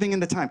comes, you're living in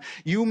the time,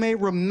 you may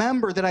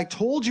remember that I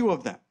told you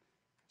of them.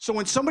 So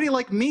when somebody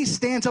like me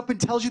stands up and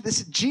tells you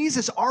this,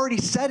 Jesus already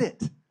said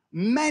it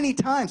many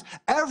times.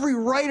 Every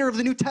writer of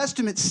the New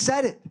Testament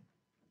said it.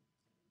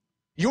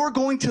 You're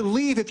going to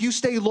leave, if you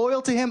stay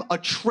loyal to him, a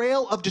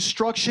trail of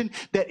destruction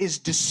that is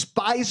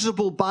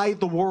despisable by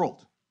the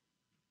world.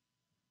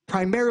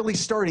 Primarily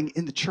starting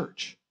in the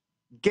church.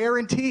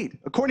 Guaranteed.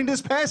 According to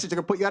this passage, they're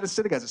going to put you out of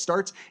synagogues. It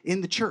starts in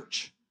the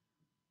church.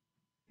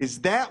 Is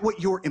that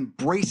what you're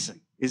embracing?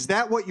 Is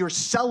that what you're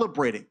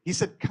celebrating? He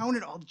said, count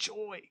it all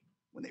joy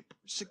when they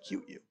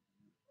persecute you.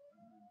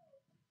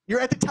 You're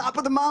at the top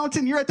of the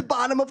mountain. You're at the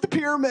bottom of the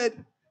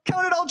pyramid.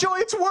 Count it all joy.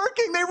 It's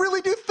working. They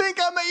really do think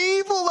I'm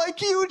evil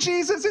like you,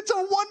 Jesus. It's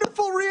a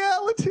wonderful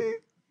reality.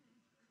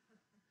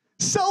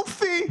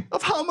 Selfie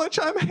of how much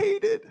I'm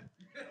hated.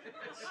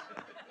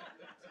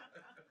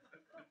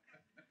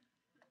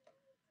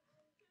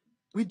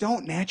 We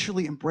don't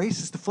naturally embrace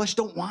this. The flesh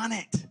don't want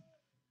it.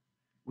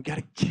 We got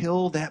to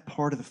kill that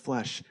part of the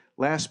flesh.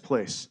 Last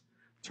place.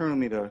 Turn with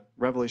me to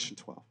Revelation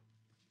 12.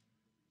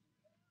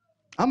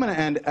 I'm going to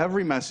end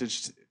every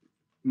message,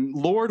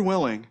 Lord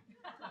willing,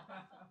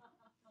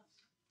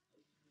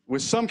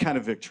 with some kind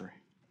of victory.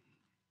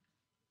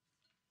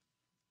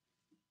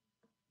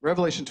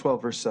 Revelation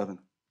 12, verse 7.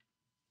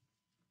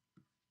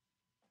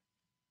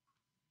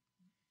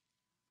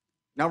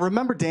 Now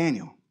remember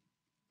Daniel.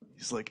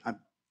 He's like, I'm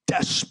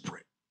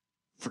desperate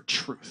for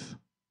truth.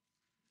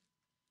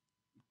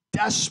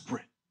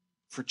 Desperate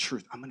for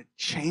truth. I'm going to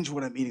change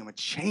what I'm eating. I'm going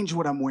to change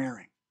what I'm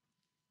wearing.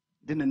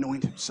 He didn't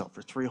anoint himself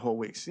for 3 whole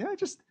weeks. Yeah,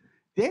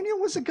 Daniel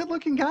was a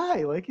good-looking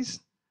guy. Like, he's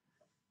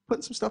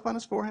putting some stuff on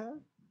his forehead,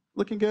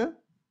 looking good.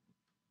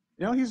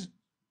 You know, he's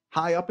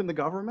high up in the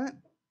government.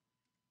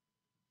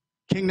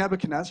 King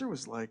Nebuchadnezzar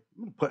was like,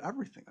 I'm going to put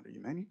everything under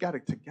you, man. You got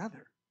it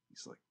together.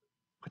 He's like,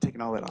 I'm taking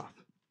all that off.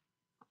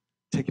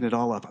 Taking it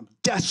all off. I'm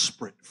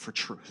desperate for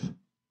truth.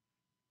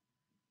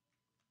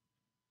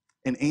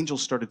 And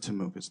angels started to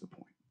move is the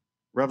point.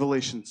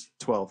 Revelation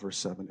 12, verse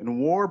 7. And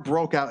war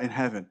broke out in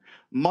heaven.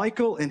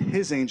 Michael and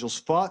his angels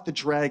fought the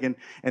dragon,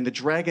 and the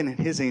dragon and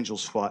his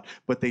angels fought,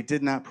 but they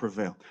did not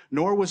prevail.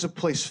 Nor was a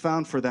place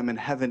found for them in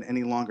heaven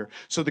any longer.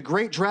 So the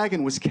great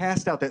dragon was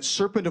cast out, that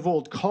serpent of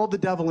old, called the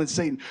devil and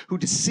Satan, who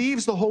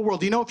deceives the whole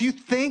world. You know, if you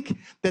think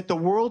that the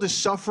world is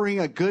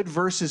suffering a good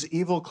versus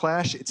evil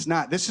clash, it's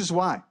not. This is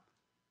why.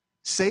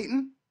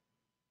 Satan,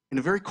 in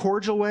a very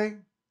cordial way,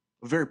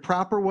 a very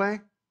proper way,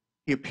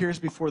 he appears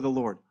before the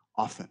Lord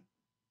often.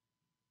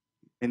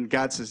 And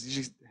God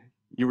says,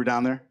 you were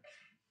down there?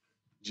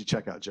 Did you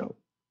check out Job?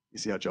 You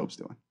see how Job's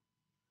doing?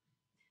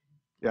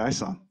 Yeah, I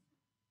saw him.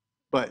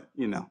 But,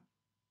 you know,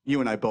 you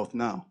and I both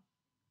know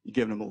you're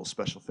giving him a little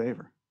special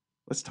favor.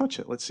 Let's touch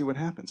it. Let's see what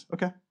happens.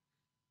 Okay,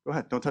 go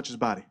ahead. Don't touch his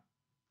body.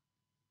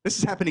 This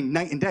is happening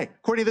night and day.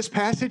 According to this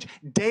passage,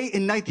 day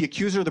and night, the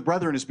accuser of the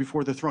brethren is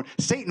before the throne.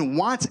 Satan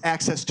wants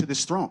access to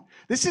this throne.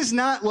 This is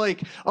not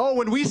like, oh,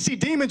 when we see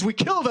demons, we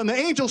kill them. The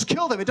angels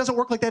kill them. It doesn't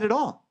work like that at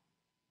all.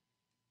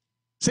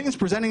 Satan's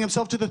presenting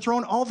himself to the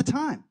throne all the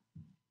time.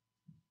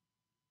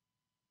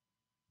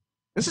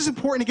 This is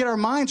important to get our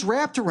minds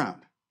wrapped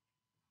around.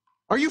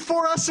 Are you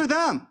for us or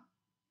them?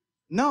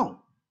 No.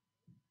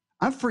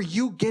 I'm for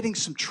you getting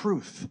some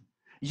truth.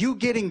 You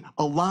getting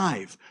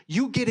alive.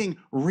 You getting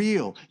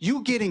real.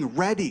 You getting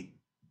ready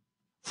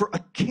for a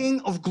king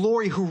of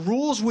glory who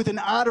rules with a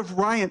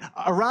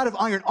rod of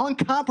iron,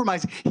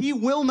 uncompromised. He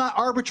will not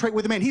arbitrate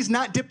with a man. He's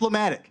not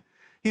diplomatic.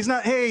 He's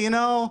not, hey, you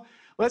know,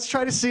 let's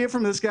try to see it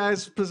from this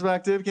guy's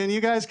perspective. Can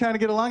you guys kind of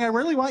get along? I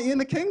really want you in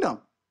the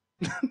kingdom.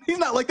 He's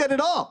not like that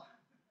at all.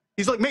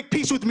 He's like, make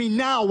peace with me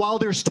now while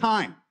there's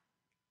time.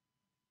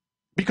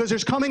 Because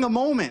there's coming a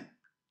moment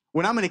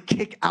when I'm going to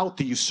kick out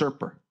the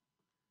usurper.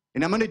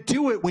 And I'm going to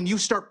do it when you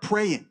start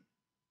praying.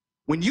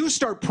 When you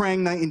start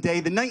praying night and day,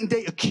 the night and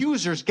day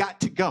accuser's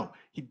got to go.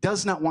 He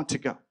does not want to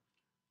go.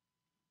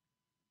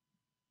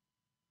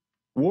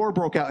 War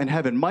broke out in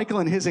heaven. Michael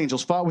and his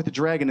angels fought with the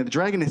dragon, and the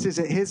dragon and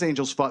his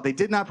angels fought. They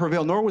did not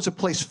prevail, nor was a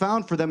place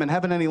found for them in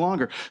heaven any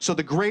longer. So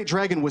the great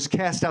dragon was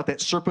cast out,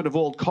 that serpent of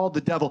old, called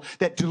the devil,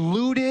 that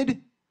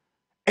deluded,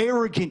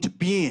 arrogant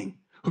being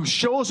who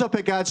shows up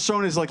at God's throne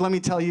and is like, let me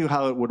tell you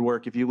how it would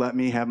work if you let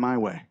me have my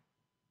way.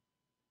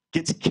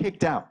 Gets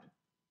kicked out.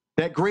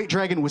 That great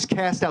dragon was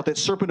cast out, that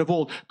serpent of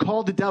old,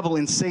 called the devil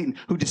and Satan,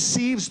 who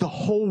deceives the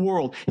whole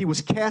world. He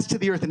was cast to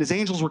the earth, and his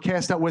angels were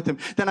cast out with him.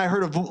 Then I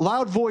heard a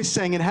loud voice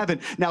saying in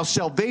heaven, now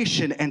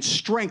salvation and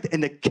strength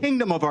and the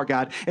kingdom of our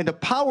God and the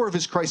power of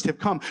his Christ have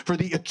come. For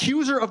the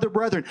accuser of the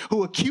brethren,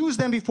 who accused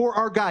them before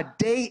our God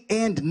day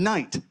and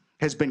night,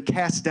 has been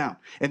cast down.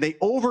 And they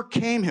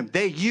overcame him.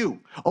 You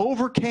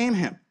overcame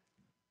him.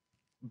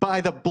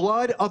 by the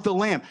blood of the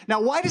Lamb. Now,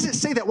 why does it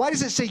say that? Why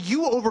does it say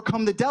you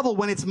overcome the devil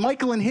when it's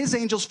Michael and his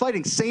angels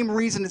fighting? Same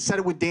reason it said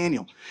it with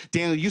Daniel.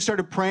 Daniel, you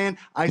started praying,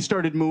 I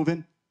started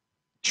moving,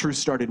 truth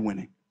started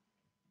winning.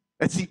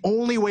 That's the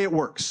only way it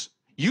works.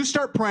 You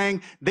start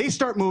praying, they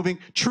start moving,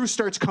 truth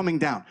starts coming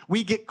down.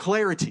 We get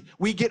clarity,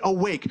 we get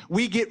awake,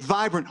 we get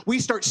vibrant, we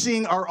start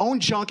seeing our own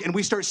junk, and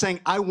we start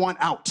saying, I want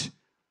out.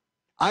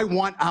 I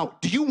want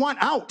out. Do you want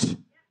out?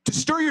 To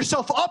stir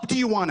yourself up, do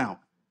you want out?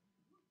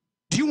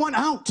 Do you want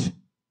out?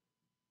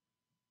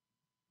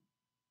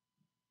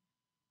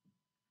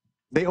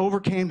 They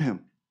overcame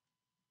him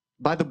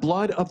by the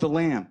blood of the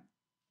Lamb.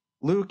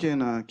 Luke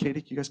and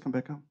Katie, can you guys come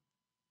back up?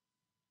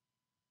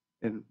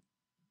 And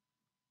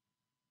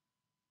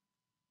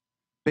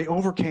they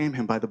overcame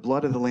him by the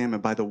blood of the Lamb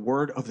and by the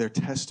word of their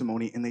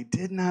testimony, and they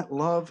did not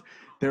love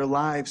their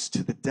lives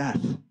to the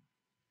death.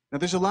 Now,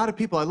 there's a lot of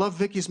people. I love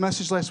Vicky's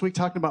message last week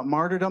talking about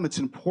martyrdom. It's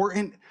an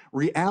important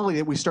reality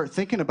that we start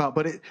thinking about.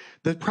 But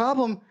the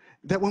problem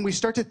that when we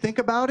start to think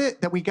about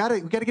it, that we got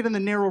to get in the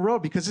narrow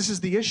road, because this is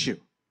the issue.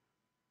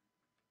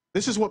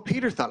 This is what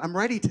Peter thought. I'm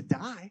ready to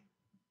die.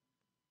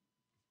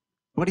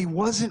 But he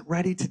wasn't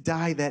ready to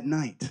die that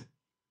night.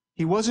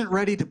 He wasn't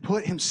ready to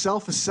put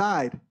himself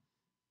aside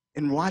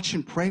and watch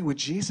and pray with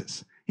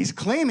Jesus. He's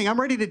claiming, I'm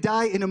ready to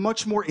die in a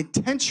much more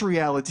intense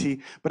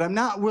reality, but I'm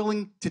not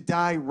willing to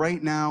die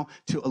right now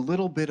to a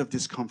little bit of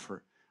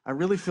discomfort. I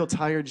really feel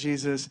tired,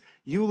 Jesus.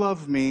 You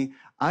love me.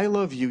 I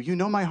love you. You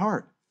know my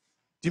heart.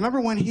 Do you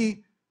remember when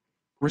he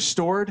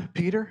restored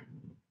Peter?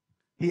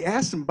 He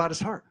asked him about his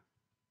heart.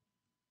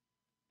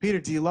 Peter,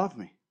 do you love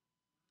me?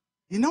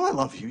 You know I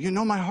love you. You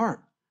know my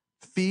heart.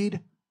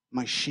 Feed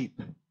my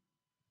sheep.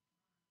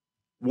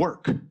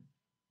 Work.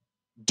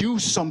 Do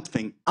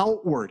something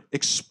outward,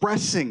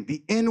 expressing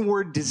the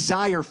inward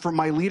desire for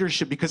my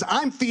leadership, because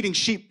I'm feeding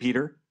sheep,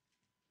 Peter.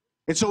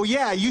 And so,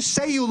 yeah, you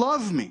say you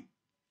love me,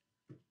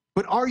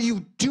 but are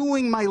you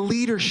doing my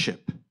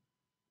leadership?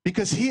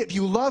 Because if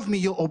you love me,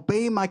 you'll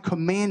obey my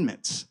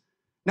commandments.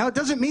 Now, it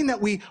doesn't mean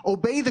that we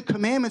obey the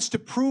commandments to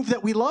prove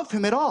that we love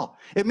him at all.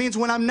 It means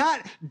when I'm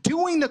not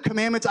doing the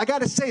commandments, I got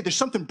to say there's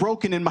something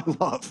broken in my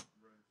love.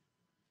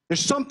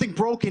 There's something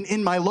broken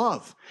in my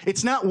love.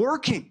 It's not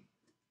working.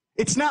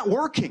 It's not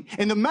working.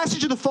 And the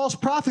message of the false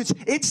prophets,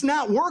 it's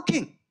not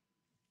working.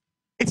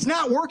 It's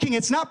not working.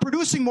 It's not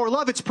producing more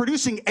love. It's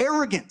producing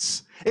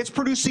arrogance. It's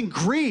producing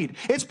greed.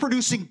 It's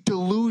producing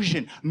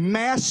delusion,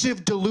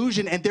 massive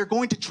delusion, and they're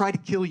going to try to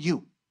kill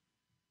you.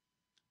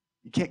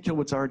 You can't kill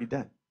what's already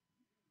dead.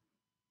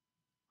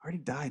 I already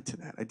died to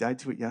that. I died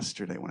to it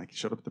yesterday when I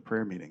showed up at the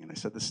prayer meeting and I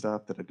said the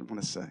stuff that I didn't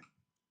want to say.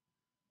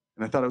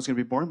 And I thought it was going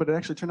to be boring, but it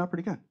actually turned out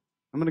pretty good.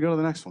 I'm going to go to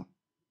the next one.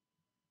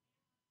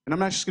 And I'm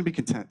not just going to be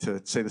content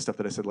to say the stuff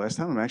that I said last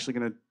time. I'm actually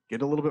going to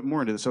get a little bit more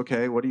into this.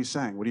 Okay, what are you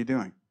saying? What are you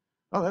doing?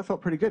 Oh, that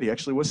felt pretty good. He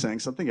actually was saying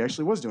something. He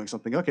actually was doing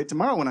something. Okay,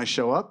 tomorrow when I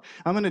show up,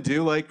 I'm going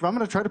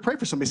to try to pray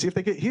for somebody, see if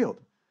they get healed.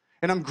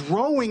 And I'm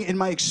growing in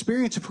my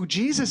experience of who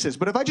Jesus is.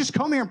 But if I just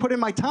come here and put in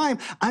my time,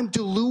 I'm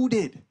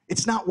deluded.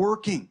 It's not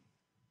working.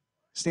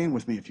 Stand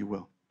with me, if you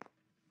will.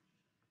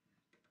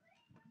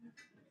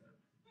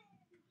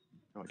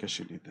 Oh, I guess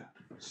you need that.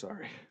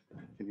 Sorry.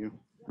 Can you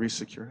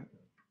re-secure it?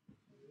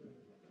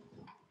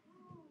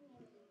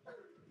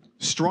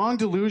 Strong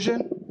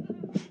delusion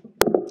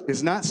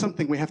is not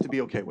something we have to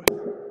be okay with.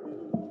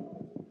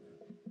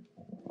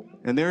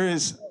 And there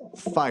is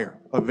fire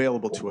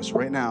available to us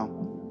right now,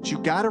 but you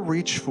got to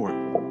reach for it.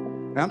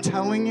 And I'm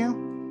telling you,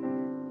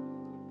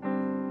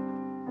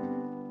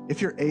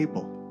 if you're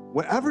able,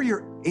 whatever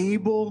you're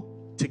able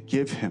to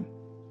give him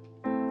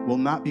will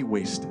not be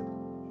wasted.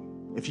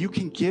 If you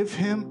can give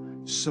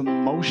him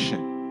some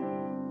motion.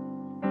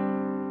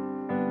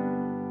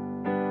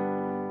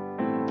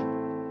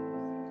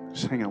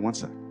 Just hang on one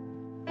sec.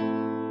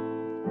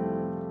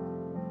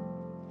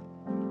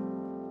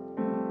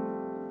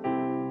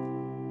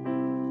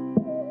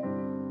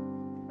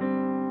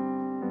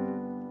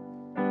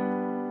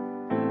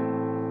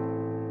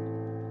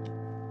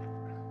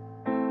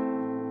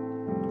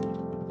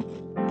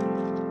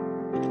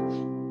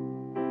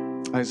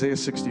 Isaiah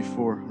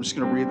 64. I'm just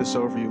going to read this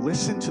over you.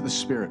 Listen to the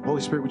Spirit. Holy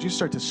Spirit, would you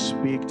start to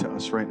speak to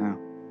us right now?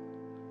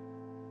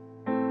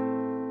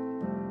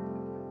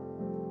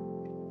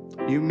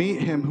 You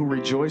meet him who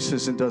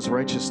rejoices and does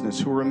righteousness,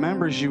 who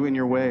remembers you in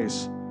your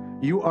ways.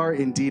 You are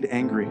indeed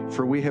angry,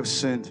 for we have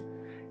sinned.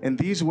 In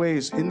these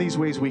ways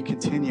we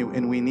continue,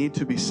 and we need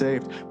to be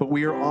saved. But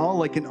we are all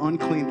like an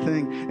unclean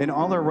thing, and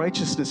all our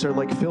righteousness are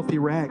like filthy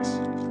rags.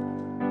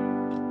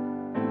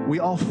 We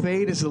all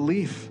fade as a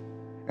leaf,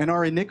 and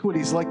our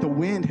iniquities like the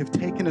wind have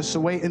taken us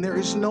away. And there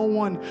is no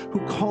one who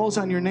calls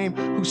on your name,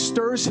 who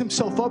stirs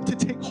himself up to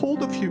take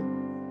hold of you.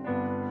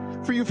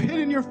 For you've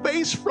hidden your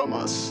face from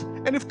us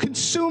and have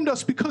consumed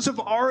us because of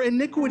our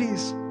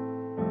iniquities.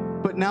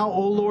 But now,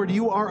 O Lord,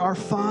 you are our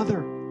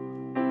Father.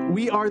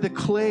 We are the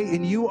clay,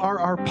 and you are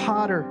our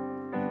potter.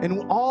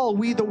 And all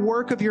we the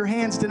work of your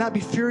hands. Do not be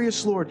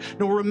furious, Lord,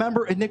 nor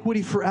remember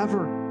iniquity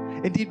forever.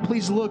 Indeed,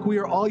 please look, we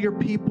are all your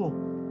people.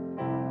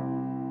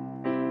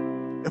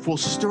 if we'll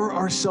stir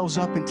ourselves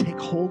up and take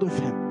hold of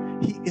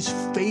him, he is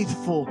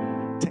faithful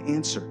to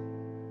answer.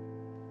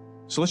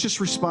 So let's just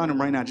respond to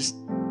him right now. Just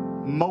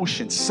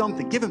motion,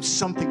 something. Give him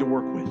something to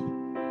work with.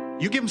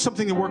 You give him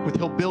something to work with,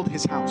 he'll build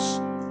his house.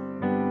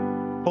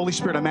 Holy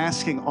Spirit, I'm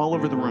asking all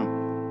over the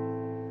room,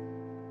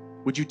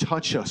 would you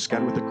touch us,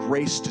 God, with the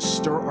grace to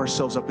stir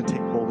ourselves up and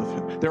take hold of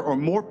him? There are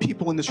more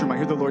people in this room. I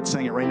hear the Lord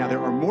saying it right now.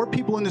 There are more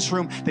people in this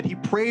room that he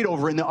prayed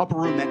over in the upper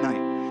room that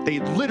night. They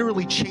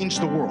literally changed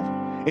the world.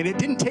 And it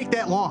didn't take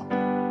that long.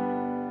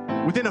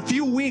 Within a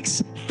few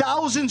weeks,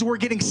 thousands were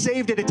getting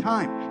saved at a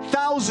time.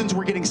 Thousands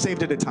were getting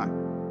saved at a time.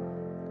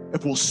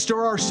 If we'll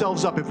stir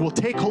ourselves up, if we'll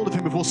take hold of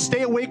him, if we'll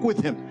stay awake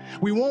with him,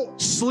 we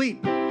won't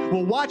sleep.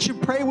 We'll watch and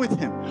pray with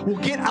him.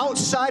 We'll get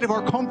outside of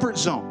our comfort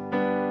zone.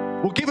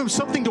 We'll give him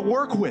something to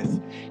work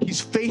with.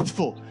 He's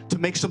faithful to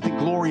make something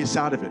glorious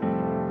out of it.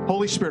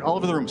 Holy Spirit, all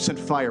over the room, send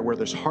fire where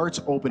there's hearts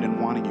open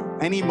and wanting you.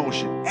 Any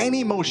motion,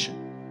 any motion.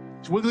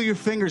 Just wiggle your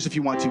fingers if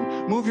you want to.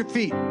 Move your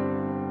feet.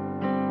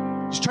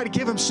 Just try to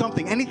give him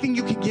something. Anything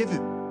you can give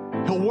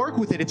him. He'll work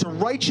with it. It's a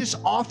righteous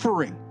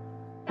offering.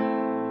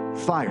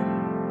 Fire.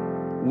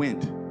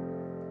 Wind.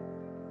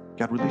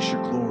 God, release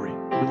your glory.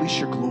 Release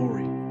your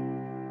glory.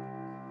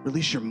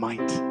 Release your might.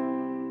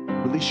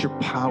 Release your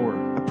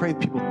power. I pray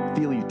that people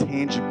feel you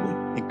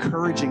tangibly,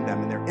 encouraging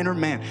them in their inner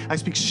man. I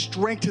speak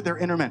strength to their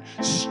inner man,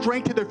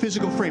 strength to their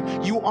physical frame.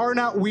 You are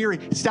not weary.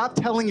 Stop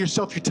telling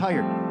yourself you're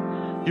tired.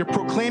 You're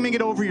proclaiming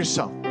it over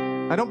yourself.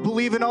 I don't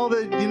believe in all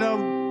the,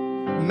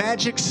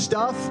 magic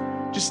stuff.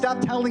 Just stop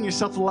telling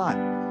yourself a lie.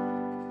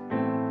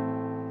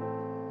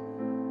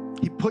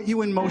 He put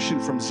you in motion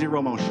from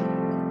zero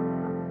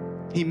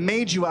motion. He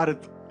made you out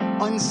of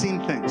unseen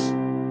things.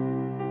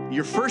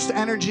 Your first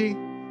energy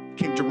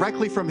came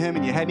directly from him,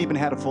 and you hadn't even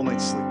had a full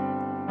night's sleep.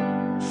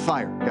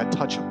 Fire. God,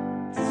 touch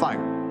him.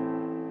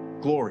 Fire.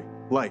 Glory.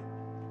 Light.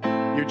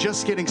 You're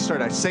just getting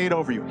started. I say it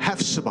over you.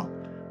 Hephzibah.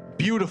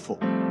 Beautiful.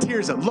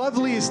 Tirza.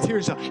 Lovely as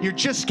Tirza. You're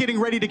just getting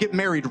ready to get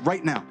married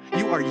right now.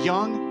 You are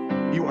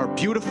young. You are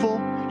beautiful.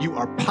 You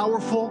are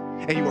powerful.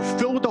 And you are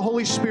filled with the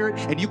Holy Spirit.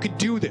 And you can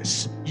do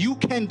this. You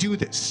can do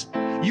this.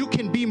 You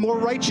can be more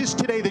righteous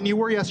today than you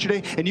were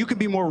yesterday, and you can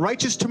be more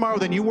righteous tomorrow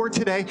than you were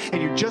today,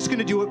 and you're just going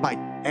to do it by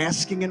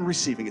asking and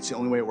receiving. It's the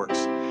only way it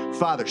works.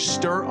 Father,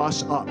 stir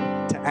us up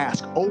to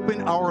ask.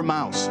 Open our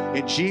mouths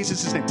in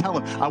Jesus' name. Tell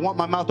him, I want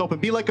my mouth open.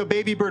 Be like a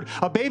baby bird.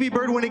 A baby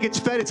bird, when it gets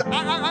fed,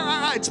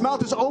 its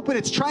mouth is open.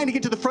 It's trying to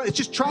get to the front. It's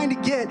just trying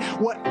to get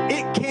what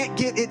it can't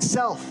get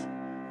itself.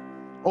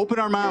 Open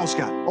our mouths,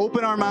 God.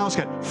 Open our mouths,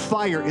 God.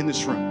 Fire in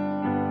this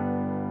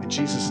room. In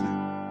Jesus' name.